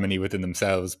tranquility or harmony within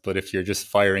themselves, but if you're just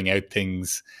firing out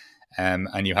things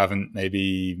and you haven't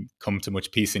maybe come to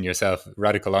much peace in yourself,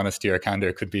 radical honesty or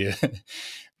candor could be a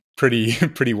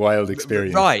pretty wild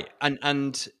experience. Right.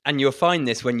 And you'll find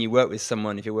this when you work with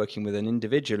someone, if you're working with an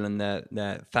individual and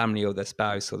their family or their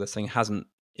spouse or their thing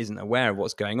isn't aware of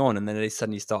what's going on, and then they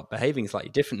suddenly start behaving slightly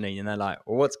differently, and they're like,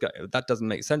 well, that doesn't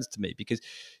make sense to me, because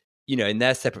in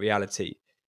their separate reality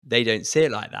they don't see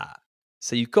it like that.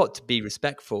 So you've got to be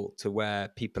respectful to where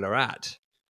people are at,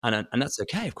 and that's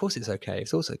okay. Of course it's okay.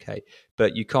 It's also okay.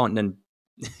 But you can't then,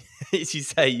 as you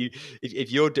say,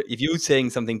 if you're seeing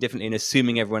something differently and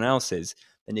assuming everyone else is,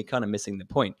 then you're kind of missing the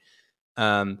point.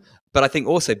 But I think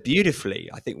also beautifully,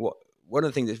 I think one of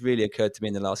the things that's really occurred to me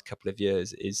in the last couple of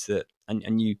years is that,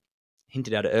 and you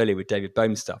hinted at it earlier with David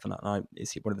Bohm's stuff, and I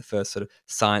is one of the first sort of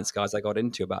science guys I got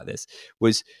into about this,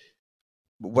 was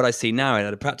what I see now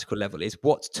at a practical level is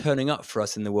what's turning up for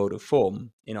us in the world of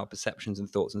form, in our perceptions and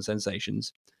thoughts and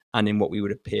sensations, and in what we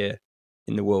would appear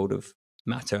in the world of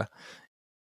matter,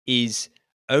 is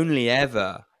only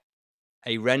ever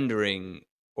a rendering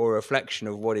or a reflection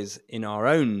of what is in our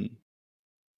own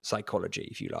psychology,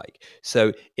 if you like.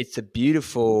 So it's a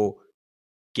beautiful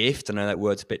gift. I know that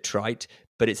word's a bit trite,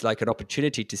 but it's like an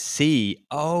opportunity to see,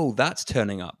 oh, that's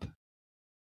turning up.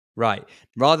 Right.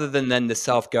 Rather than then the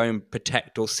self go and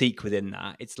protect or seek within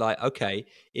that, it's like, okay,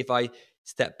 if I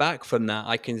step back from that,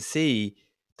 I can see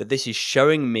that this is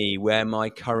showing me where my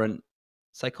current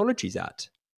psychology's at.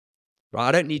 Right.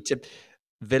 I don't need to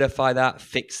vilify that,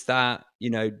 fix that,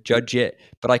 judge it,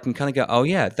 but I can kind of go, oh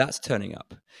yeah, that's turning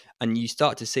up. And you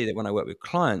start to see that when I work with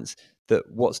clients, that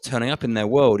what's turning up in their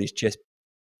world is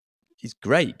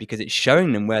great because it's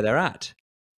showing them where they're at.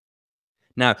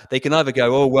 Now, they can either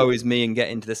go, oh, woe is me, and get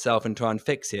into the self and try and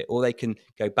fix it, or they can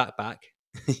go back,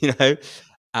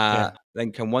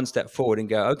 then come one step forward and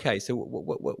go, okay, so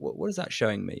what is that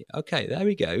showing me? Okay, there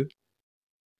we go.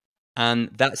 And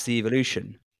that's the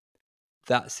evolution.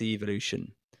 That's the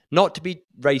evolution. Not to be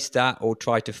raced at or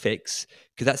try to fix,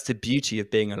 because that's the beauty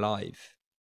of being alive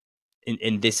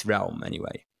in this realm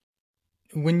anyway.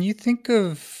 When you think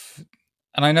of,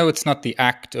 and I know it's not the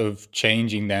act of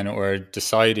changing then or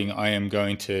deciding I am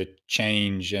going to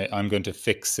change, I'm going to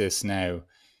fix this now,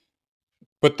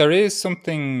 but there is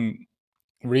something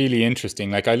really interesting.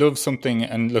 Like I love something,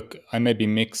 and look, I may be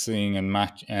mixing and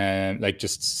match, like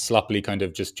just sloppily kind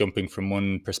of just jumping from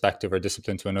one perspective or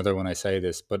discipline to another when I say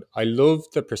this, but I love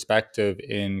the perspective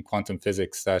in quantum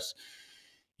physics that,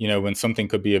 when something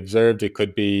could be observed, it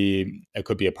could be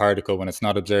a particle. When it's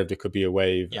not observed, it could be a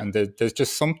wave. Yeah. And there's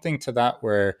just something to that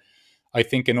where I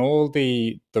think in all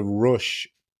the rush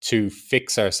to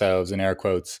fix ourselves, in air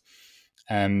quotes,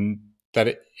 that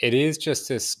it is just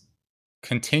this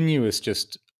continuous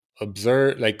just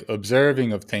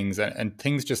observing of things, and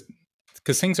things, just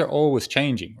because things are always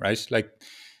changing, right? Like,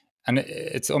 and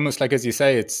it's almost like, as you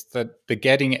say, it's that the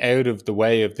getting out of the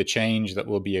way of the change that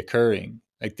will be occurring.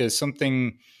 Like there's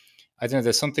something, I don't know,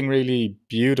 there's something really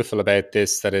beautiful about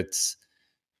this, that it's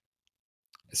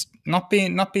not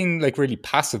being like really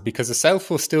passive, because the self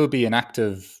will still be an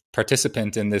active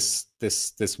participant in this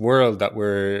world that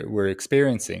we're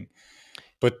experiencing.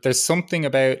 But there's something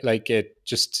about, like, it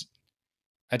just,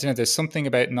 I don't know, there's something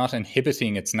about not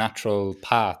inhibiting its natural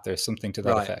path. There's something to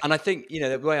that effect. And I think,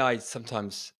 the way I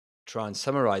sometimes try and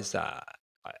summarize that,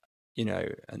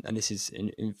 and this is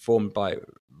informed by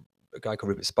a guy called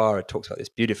Rupert Spira, talks about this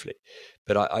beautifully,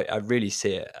 but I really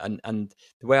see it. And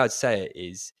the way I'd say it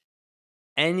is,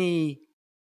 any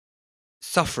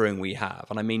suffering we have,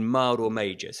 and I mean mild or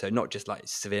major, so not just like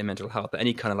severe mental health, but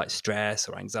any kind of like stress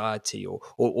or anxiety or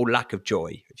lack of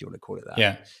joy, if you want to call it that.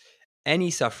 Yeah. Any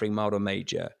suffering, mild or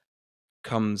major,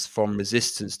 comes from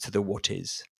resistance to the what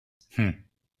is.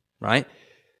 Right?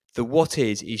 The what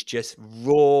is just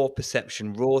raw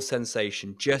perception, raw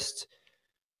sensation, just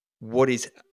what is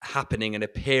happening and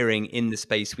appearing in the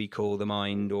space we call the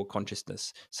mind or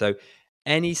consciousness. So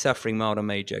any suffering, mild or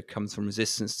major, comes from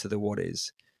resistance to the what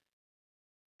is.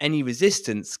 Any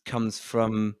resistance comes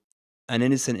from an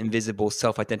innocent, invisible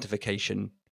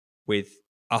self-identification with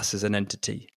us as an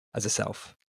entity, as a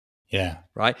self. Yeah.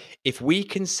 Right? If we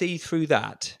can see through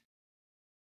that,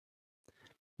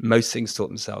 most things sort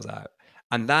themselves out.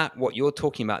 And that, what you're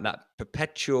talking about, that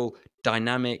perpetual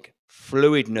dynamic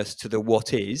fluidness to the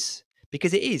what is,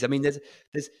 because it is. I mean,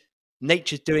 there's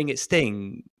nature's doing its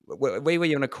thing, way you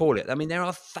want to call it. I mean, there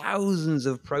are thousands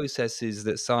of processes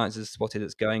that science has spotted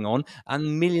that's going on,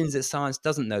 and millions that science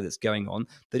doesn't know that's going on,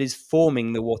 that is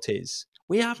forming the what is.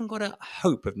 We haven't got a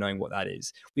hope of knowing what that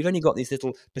is. We've only got this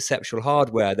little perceptual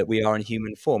hardware that we are in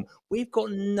human form. We've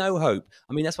got no hope.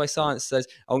 I mean, that's why science says,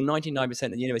 99%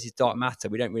 of the universe is dark matter.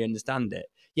 We don't really understand it.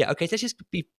 Yeah, okay, so let's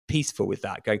just be peaceful with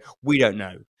that, going, we don't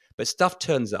know. But stuff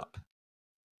turns up,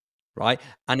 right?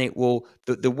 And it will,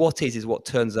 the what is what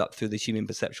turns up through the human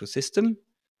perceptual system.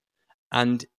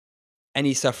 And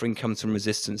any suffering comes from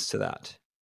resistance to that.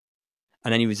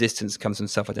 And any resistance comes from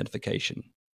self-identification.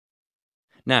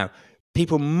 Now,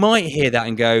 people might hear that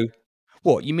and go,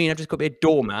 what, you mean I've just got to be a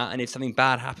doormat, and if something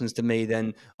bad happens to me,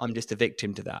 then I'm just a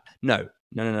victim to that? No.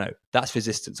 That's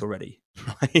resistance already,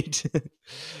 right?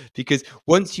 Because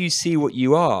once you see what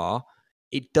you are,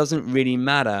 it doesn't really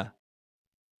matter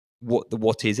what the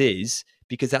what is,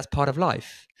 because that's part of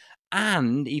life.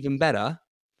 And even better,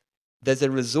 there's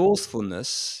a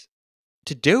resourcefulness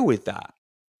to deal with that,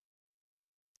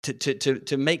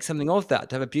 to make something of that,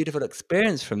 to have a beautiful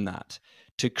experience from that,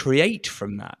 to create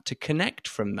from that, to connect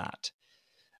from that.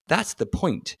 That's the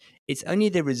point. It's only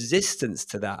the resistance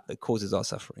to that that causes our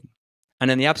suffering. And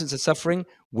in the absence of suffering,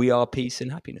 we are peace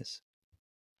and happiness.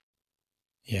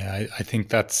 Yeah, I think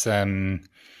that's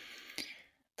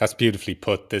beautifully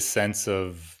put. This sense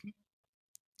of,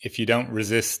 if you don't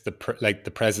resist the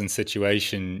present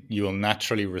situation, you will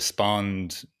naturally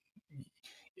respond.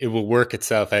 It will work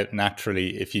itself out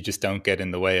naturally if you just don't get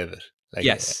in the way of it.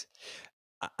 Yes.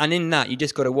 And in that, you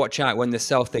just got to watch out when the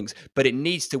self thinks, but it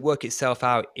needs to work itself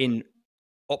out in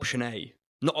option A,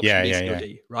 not option B, C, or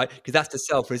D, right? Because that's the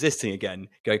self resisting again,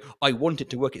 going, I want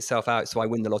it to work itself out so I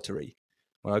win the lottery.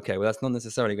 Well, okay, well, that's not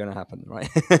necessarily going to happen, right?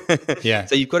 Yeah.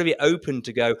 So you've got to be open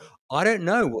to go, I don't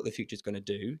know what the future is going to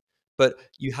do, but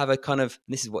you have a kind of,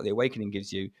 this is what the awakening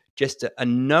gives you, just a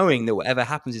knowing that whatever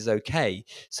happens is okay.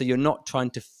 So you're not trying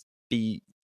to be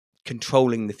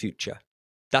controlling the future.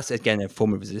 That's, again, a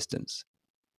form of resistance.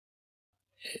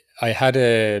 I had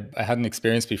an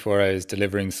experience before. I was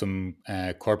delivering some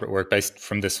corporate work based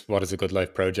from this What is a Good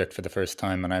Life project for the first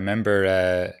time. And I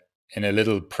remember in a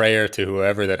little prayer to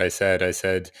whoever that I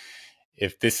said,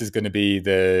 if this is going to be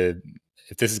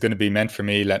meant for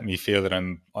me, let me feel that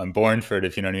I'm born for it,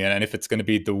 if you know what I mean. And if it's going to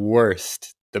be the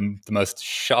worst, the most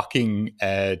shocking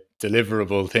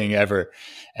deliverable thing ever,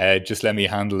 just let me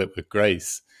handle it with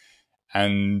grace.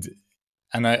 And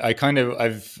I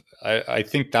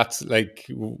think that's like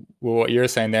what you're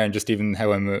saying there, and just even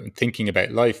how I'm thinking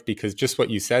about life, because just what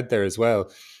you said there as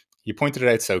well, you pointed it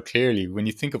out so clearly. When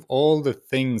you think of all the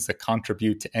things that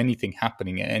contribute to anything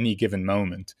happening at any given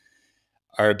moment,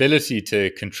 our ability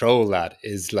to control that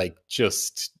is like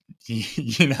just,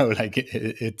 you know, like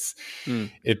it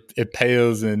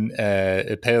pales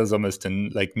almost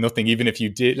in like nothing. Even if you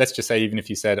did, let's just say, even if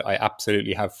you said, I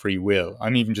absolutely have free will.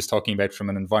 I'm even just talking about from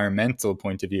an environmental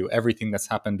point of view, everything that's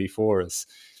happened before us,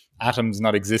 atoms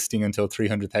not existing until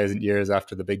 300,000 years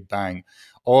after the Big Bang,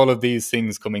 all of these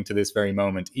things coming to this very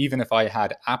moment. Even if I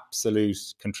had absolute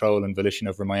control and volition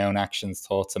over my own actions,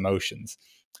 thoughts, emotions,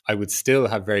 I would still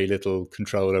have very little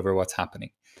control over what's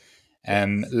happening.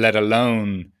 Let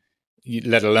alone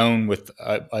with,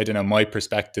 I don't know, my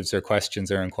perspectives or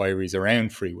questions or inquiries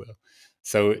around free will.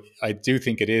 So I do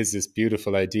think it is this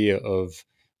beautiful idea of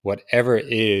whatever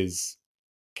is,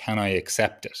 can I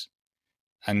accept it?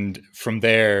 And from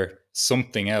there,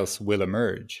 something else will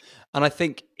emerge. And I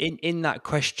think in that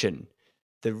question,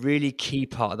 the really key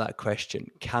part of that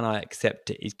question, can I accept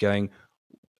it, is going,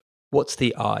 what's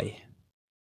the I?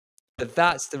 But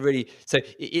that's the really, so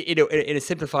in a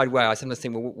simplified way, I sometimes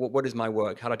think, well, what is my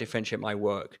work? How do I differentiate my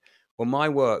work? Well, my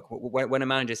work, when a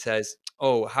manager says,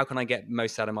 oh, how can I get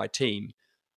most out of my team?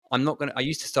 I'm not going to, I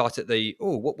used to start at the,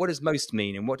 what does most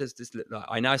mean? And what does this look like?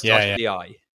 I now start at the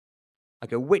I. I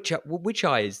go, which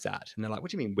eye is that? And they're like, what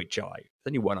do you mean, which eye? There's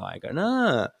only one eye. I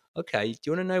go, okay. Do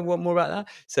you want to know more about that?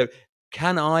 So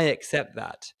can I accept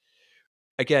that?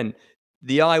 Again,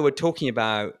 the I we're talking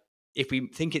about, if we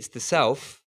think it's the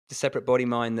self, the separate body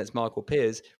mind that's Michael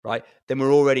Peers, right? Then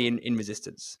we're already in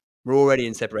resistance. We're already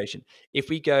in separation. If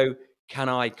we go, can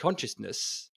I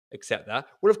consciousness accept that?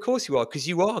 Well, of course you are, because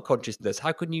you are consciousness.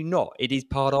 How can you not? It is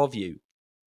part of you,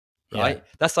 right? Yeah.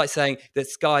 That's like saying that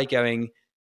sky going,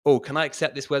 oh, can I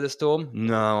accept this weather storm?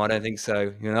 No, I don't think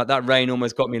so. You know, that rain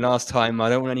almost got me last time. I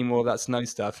don't want any more of that snow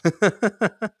stuff.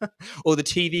 Or the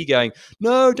TV going,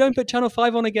 no, don't put Channel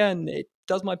 5 on again. It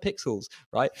does my pixels,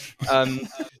 right?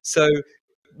 So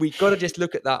we got to just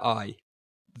look at that eye.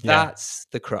 That's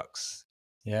the crux.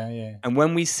 Yeah. And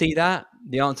when we see that,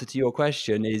 the answer to your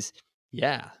question is,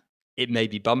 it may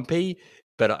be bumpy,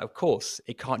 but of course,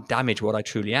 it can't damage what I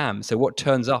truly am. So what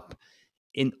turns up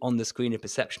on the screen of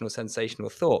perception or sensation or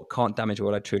thought can't damage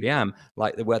what I truly am,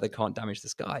 like the weather can't damage the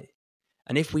sky.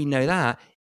 And if we know that,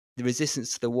 the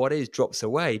resistance to the what is drops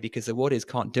away, because the what is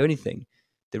can't do anything.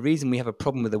 The reason we have a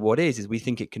problem with the what is we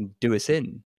think it can do us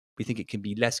in. We think it can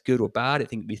be less good or bad.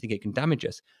 We think it can damage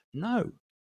us. No,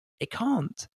 it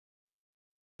can't.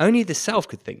 Only the self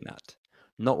could think that,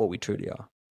 not what we truly are.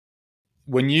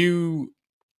 When you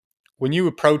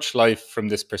approach life from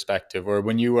this perspective, or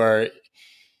when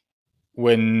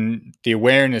the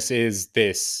awareness is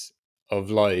this of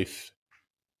life,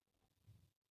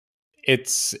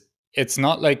 it's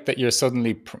not like that you're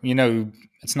suddenly, you know,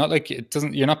 it's not like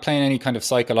you're not playing any kind of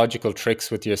psychological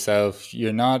tricks with yourself.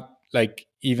 You're not like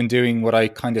even doing what I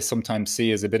kind of sometimes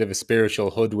see as a bit of a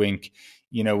spiritual hoodwink.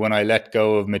 You know, when I let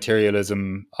go of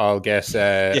materialism, I'll get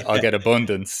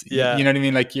abundance. Yeah. You know what I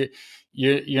mean? Like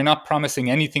you're not promising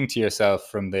anything to yourself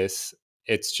from this.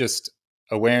 It's just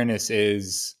awareness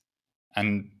is,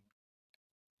 and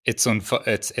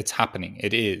it's happening.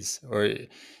 It is, or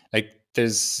like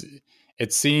there's.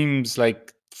 It seems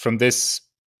like from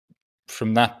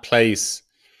that place,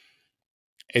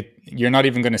 you're not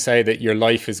even going to say that your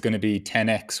life is going to be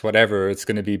 10x whatever. It's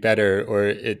going to be better, or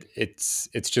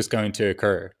it's just going to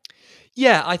occur.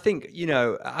 Yeah, I think,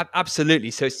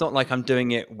 absolutely. So it's not like I'm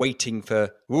doing it waiting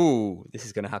for, ooh, this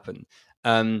is going to happen.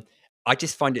 I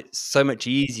just find it so much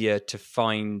easier to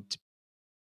find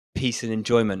peace and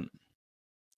enjoyment.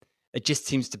 It just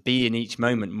seems to be in each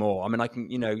moment more. I mean, I can,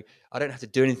 I don't have to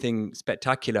do anything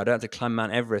spectacular. I don't have to climb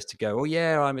Mount Everest to go, oh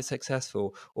yeah, I'm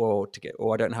successful, or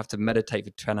I don't have to meditate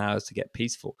for 10 hours to get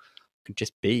peaceful. I can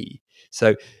just be.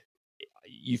 So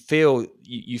you feel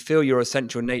your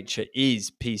essential nature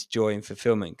is peace, joy, and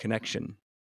fulfillment, connection.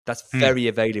 That's very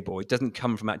available. It doesn't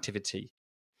come from activity.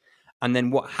 And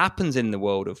then what happens in the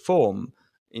world of form,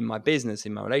 in my business,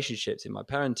 in my relationships, in my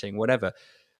parenting, whatever,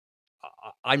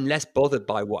 I'm less bothered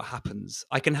by what happens.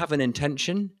 I can have an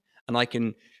intention and I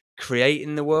can create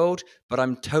in the world, but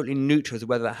I'm totally neutral to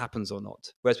whether that happens or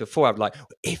not. Whereas before I'd like,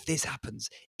 if this happens,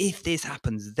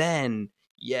 then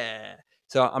yeah.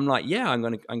 So I'm like, yeah, I'm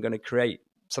gonna create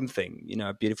something,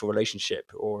 a beautiful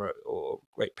relationship or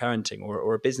great parenting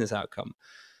or a business outcome.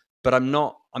 But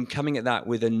I'm coming at that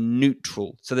with a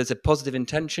neutral. So there's a positive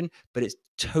intention, but it's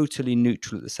totally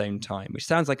neutral at the same time, which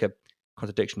sounds like a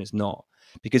contradiction. It's not,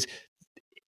 because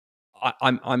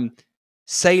I'm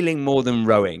sailing more than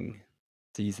rowing,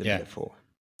 to use the metaphor,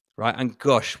 right? And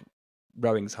gosh,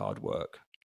 rowing's hard work,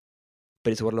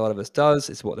 but it's what a lot of us does.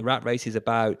 It's what the rat race is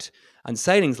about. And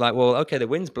sailing's like, well, okay, the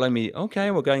wind's blowing me. Okay,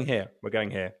 we're going here.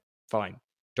 Fine.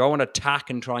 Do I want to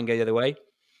tack and try and go the other way?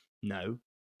 No.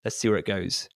 Let's see where it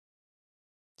goes.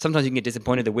 Sometimes you can get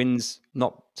disappointed the wind's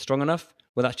not strong enough.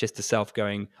 Well, that's just the self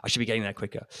going, I should be getting there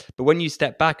quicker. But when you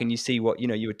step back and you see what,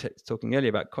 you were talking earlier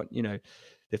about,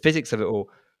 the physics of it all,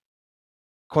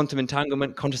 quantum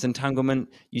entanglement, conscious entanglement,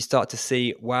 you start to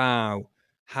see, wow,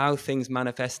 how things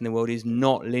manifest in the world is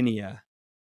not linear.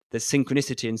 There's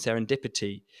synchronicity and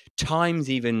serendipity. Time's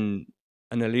even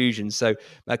an illusion. So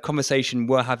a conversation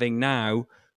we're having now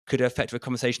could affect a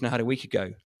conversation I had a week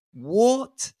ago.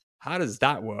 What? How does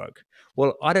that work?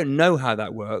 Well, I don't know how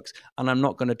that works, and I'm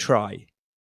not going to try.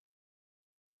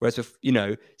 Whereas,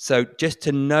 so just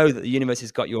to know that the universe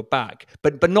has got your back,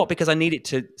 but not because I need it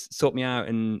to sort me out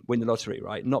and win the lottery,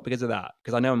 right? Not because of that,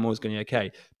 because I know I'm always going to be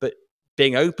okay. But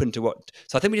being open to what,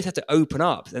 so I think we just have to open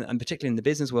up, and particularly in the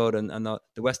business world and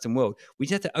the Western world, we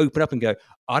just have to open up and go,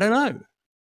 I don't know,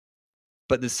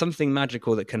 but there's something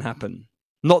magical that can happen.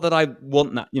 Not that I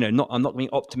want that, I'm not being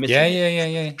optimistic.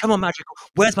 Yeah. Come on, magical.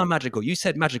 Where's my magical? You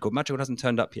said magical. Magical hasn't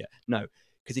turned up yet. No,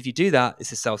 because if you do that,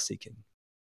 it's a self-seeking.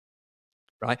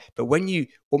 Right? But when you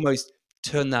almost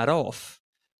turn that off,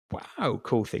 wow,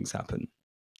 cool things happen.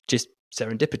 Just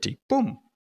serendipity. Boom.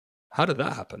 How did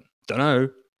that happen? Don't know.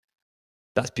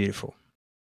 That's beautiful.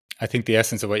 I think the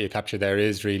essence of what you capture there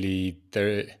is really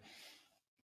there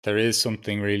is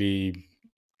something really,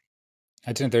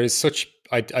 I don't know, there is such,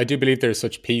 I do believe there is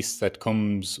such peace that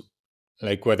comes,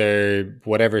 like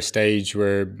whatever stage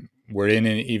we're in,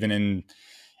 even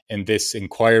in this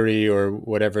inquiry or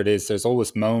whatever it is, there's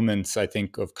always moments, I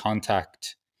think, of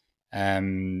contact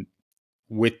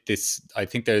with this. I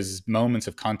think there's moments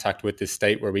of contact with this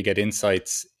state where we get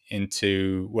insights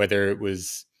into whether it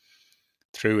was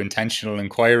through intentional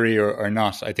inquiry or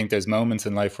not. I think there's moments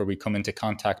in life where we come into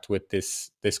contact with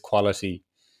this quality.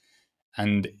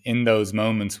 And in those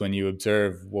moments when you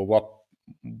observe, well,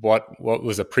 what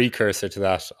was a precursor to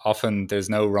that? Often there's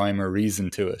no rhyme or reason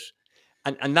to it.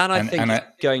 And that I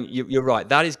think you're right.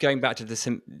 That is going back to this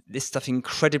stuff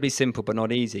incredibly simple but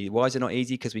not easy. Why is it not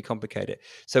easy? Because we complicate it.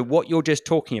 So what you're just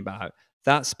talking about,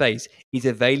 that space is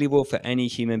available for any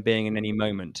human being in any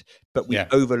moment, but we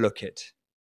overlook it.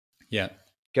 Yeah.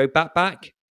 Go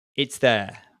back. It's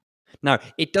there. Now,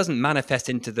 it doesn't manifest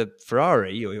into the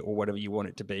Ferrari or whatever you want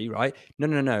it to be, right? No.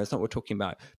 That's not what we're talking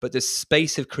about. But the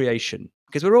space of creation,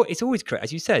 because it's always,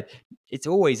 as you said, it's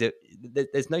always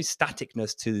there's no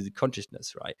staticness to the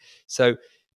consciousness, right? So,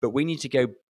 but we need to go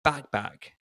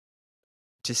back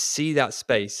to see that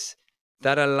space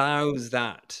that allows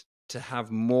that to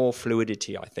have more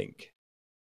fluidity, I think.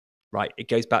 Right, it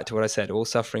goes back to what I said. All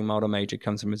suffering, mild or major,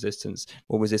 comes from resistance.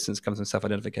 All resistance comes from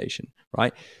self-identification.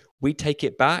 Right? We take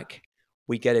it back.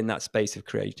 We get in that space of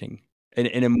creating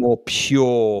in a more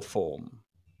pure form.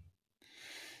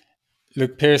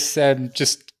 Look, Piers,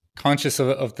 just conscious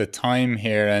of the time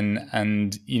here,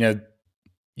 and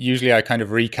usually I kind of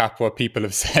recap what people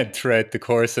have said throughout the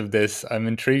course of this. I'm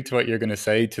intrigued what you're going to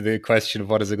say to the question of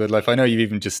what is a good life. I know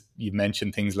you've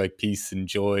mentioned things like peace and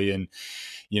joy and,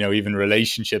 even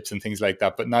relationships and things like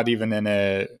that, but not even an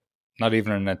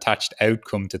attached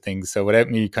outcome to things. So without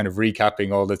me kind of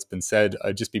recapping all that's been said,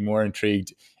 I'd just be more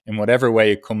intrigued in whatever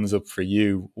way it comes up for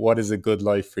you. What is a good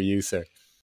life for you, sir?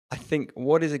 I think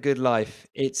what is a good life?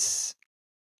 It's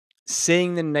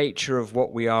seeing the nature of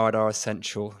what we are at our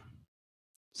essential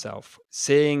self,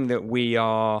 seeing that we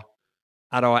are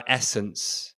at our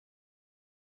essence,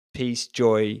 peace,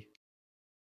 joy,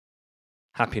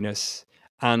 happiness,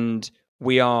 and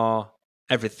we are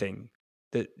everything.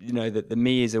 That that the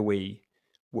me is a we.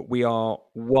 We are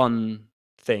one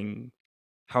thing,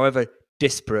 however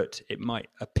disparate it might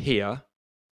appear.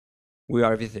 We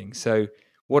are everything. So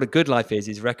what a good life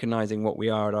is recognizing what we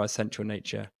are at our essential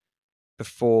nature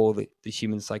before the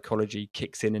human psychology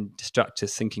kicks in and distracts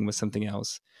us thinking we're something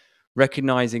else.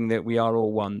 Recognizing that we are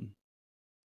all one,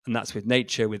 and that's with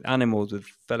nature, with animals, with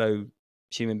fellow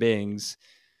human beings.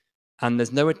 And there's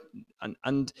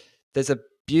there's a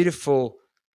beautiful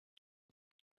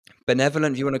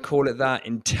benevolent, if you want to call it that,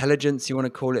 intelligence, you want to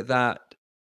call it that,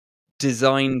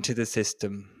 design to the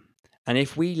system. And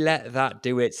if we let that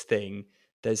do its thing,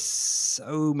 there's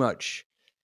so much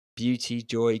beauty,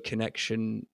 joy,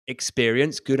 connection,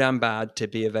 experience, good and bad, to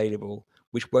be available,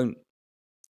 which won't,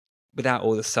 without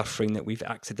all the suffering that we've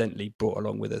accidentally brought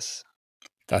along with us.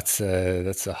 That's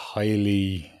a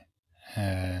highly,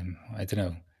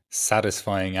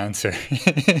 satisfying answer.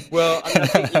 Well, I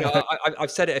think,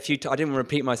 I've said it a few times. I didn't want to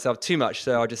repeat myself too much,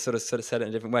 so I just sort of said it in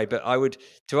a different way. But I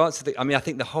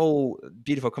think the whole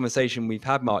beautiful conversation we've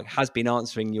had, Mark, has been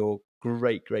answering your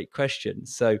great question.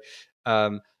 So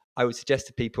I would suggest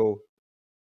to people,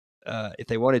 if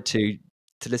they wanted to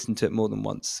listen to it more than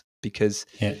once, because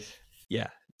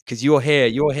because you're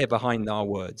here behind our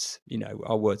words.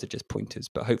 Our words are just pointers,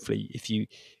 but hopefully if you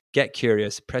get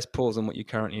curious, press pause on what you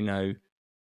currently know,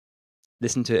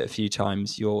 listen to it a few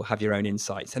times, you'll have your own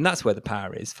insights. And that's where the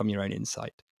power is, from your own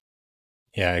insight.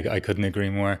 Yeah, I couldn't agree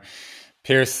more.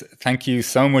 Piers, thank you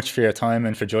so much for your time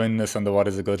and for joining us on the What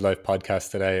is a Good Life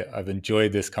podcast today. I've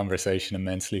enjoyed this conversation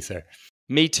immensely, sir.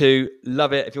 Me too.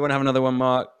 Love it. If you want to have another one,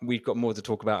 Mark, we've got more to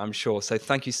talk about, I'm sure. So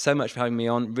thank you so much for having me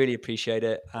on. Really appreciate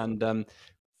it. And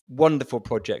wonderful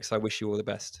projects. I wish you all the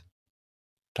best.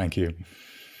 Thank you.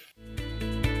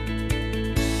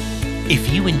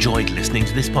 If you enjoyed listening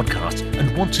to this podcast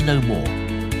and want to know more,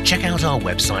 check out our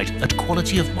website at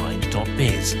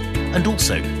qualityofmind.biz. And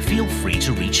also feel free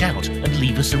to reach out and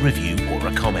leave us a review or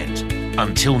a comment.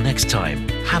 Until next time,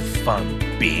 have fun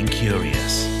being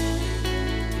curious.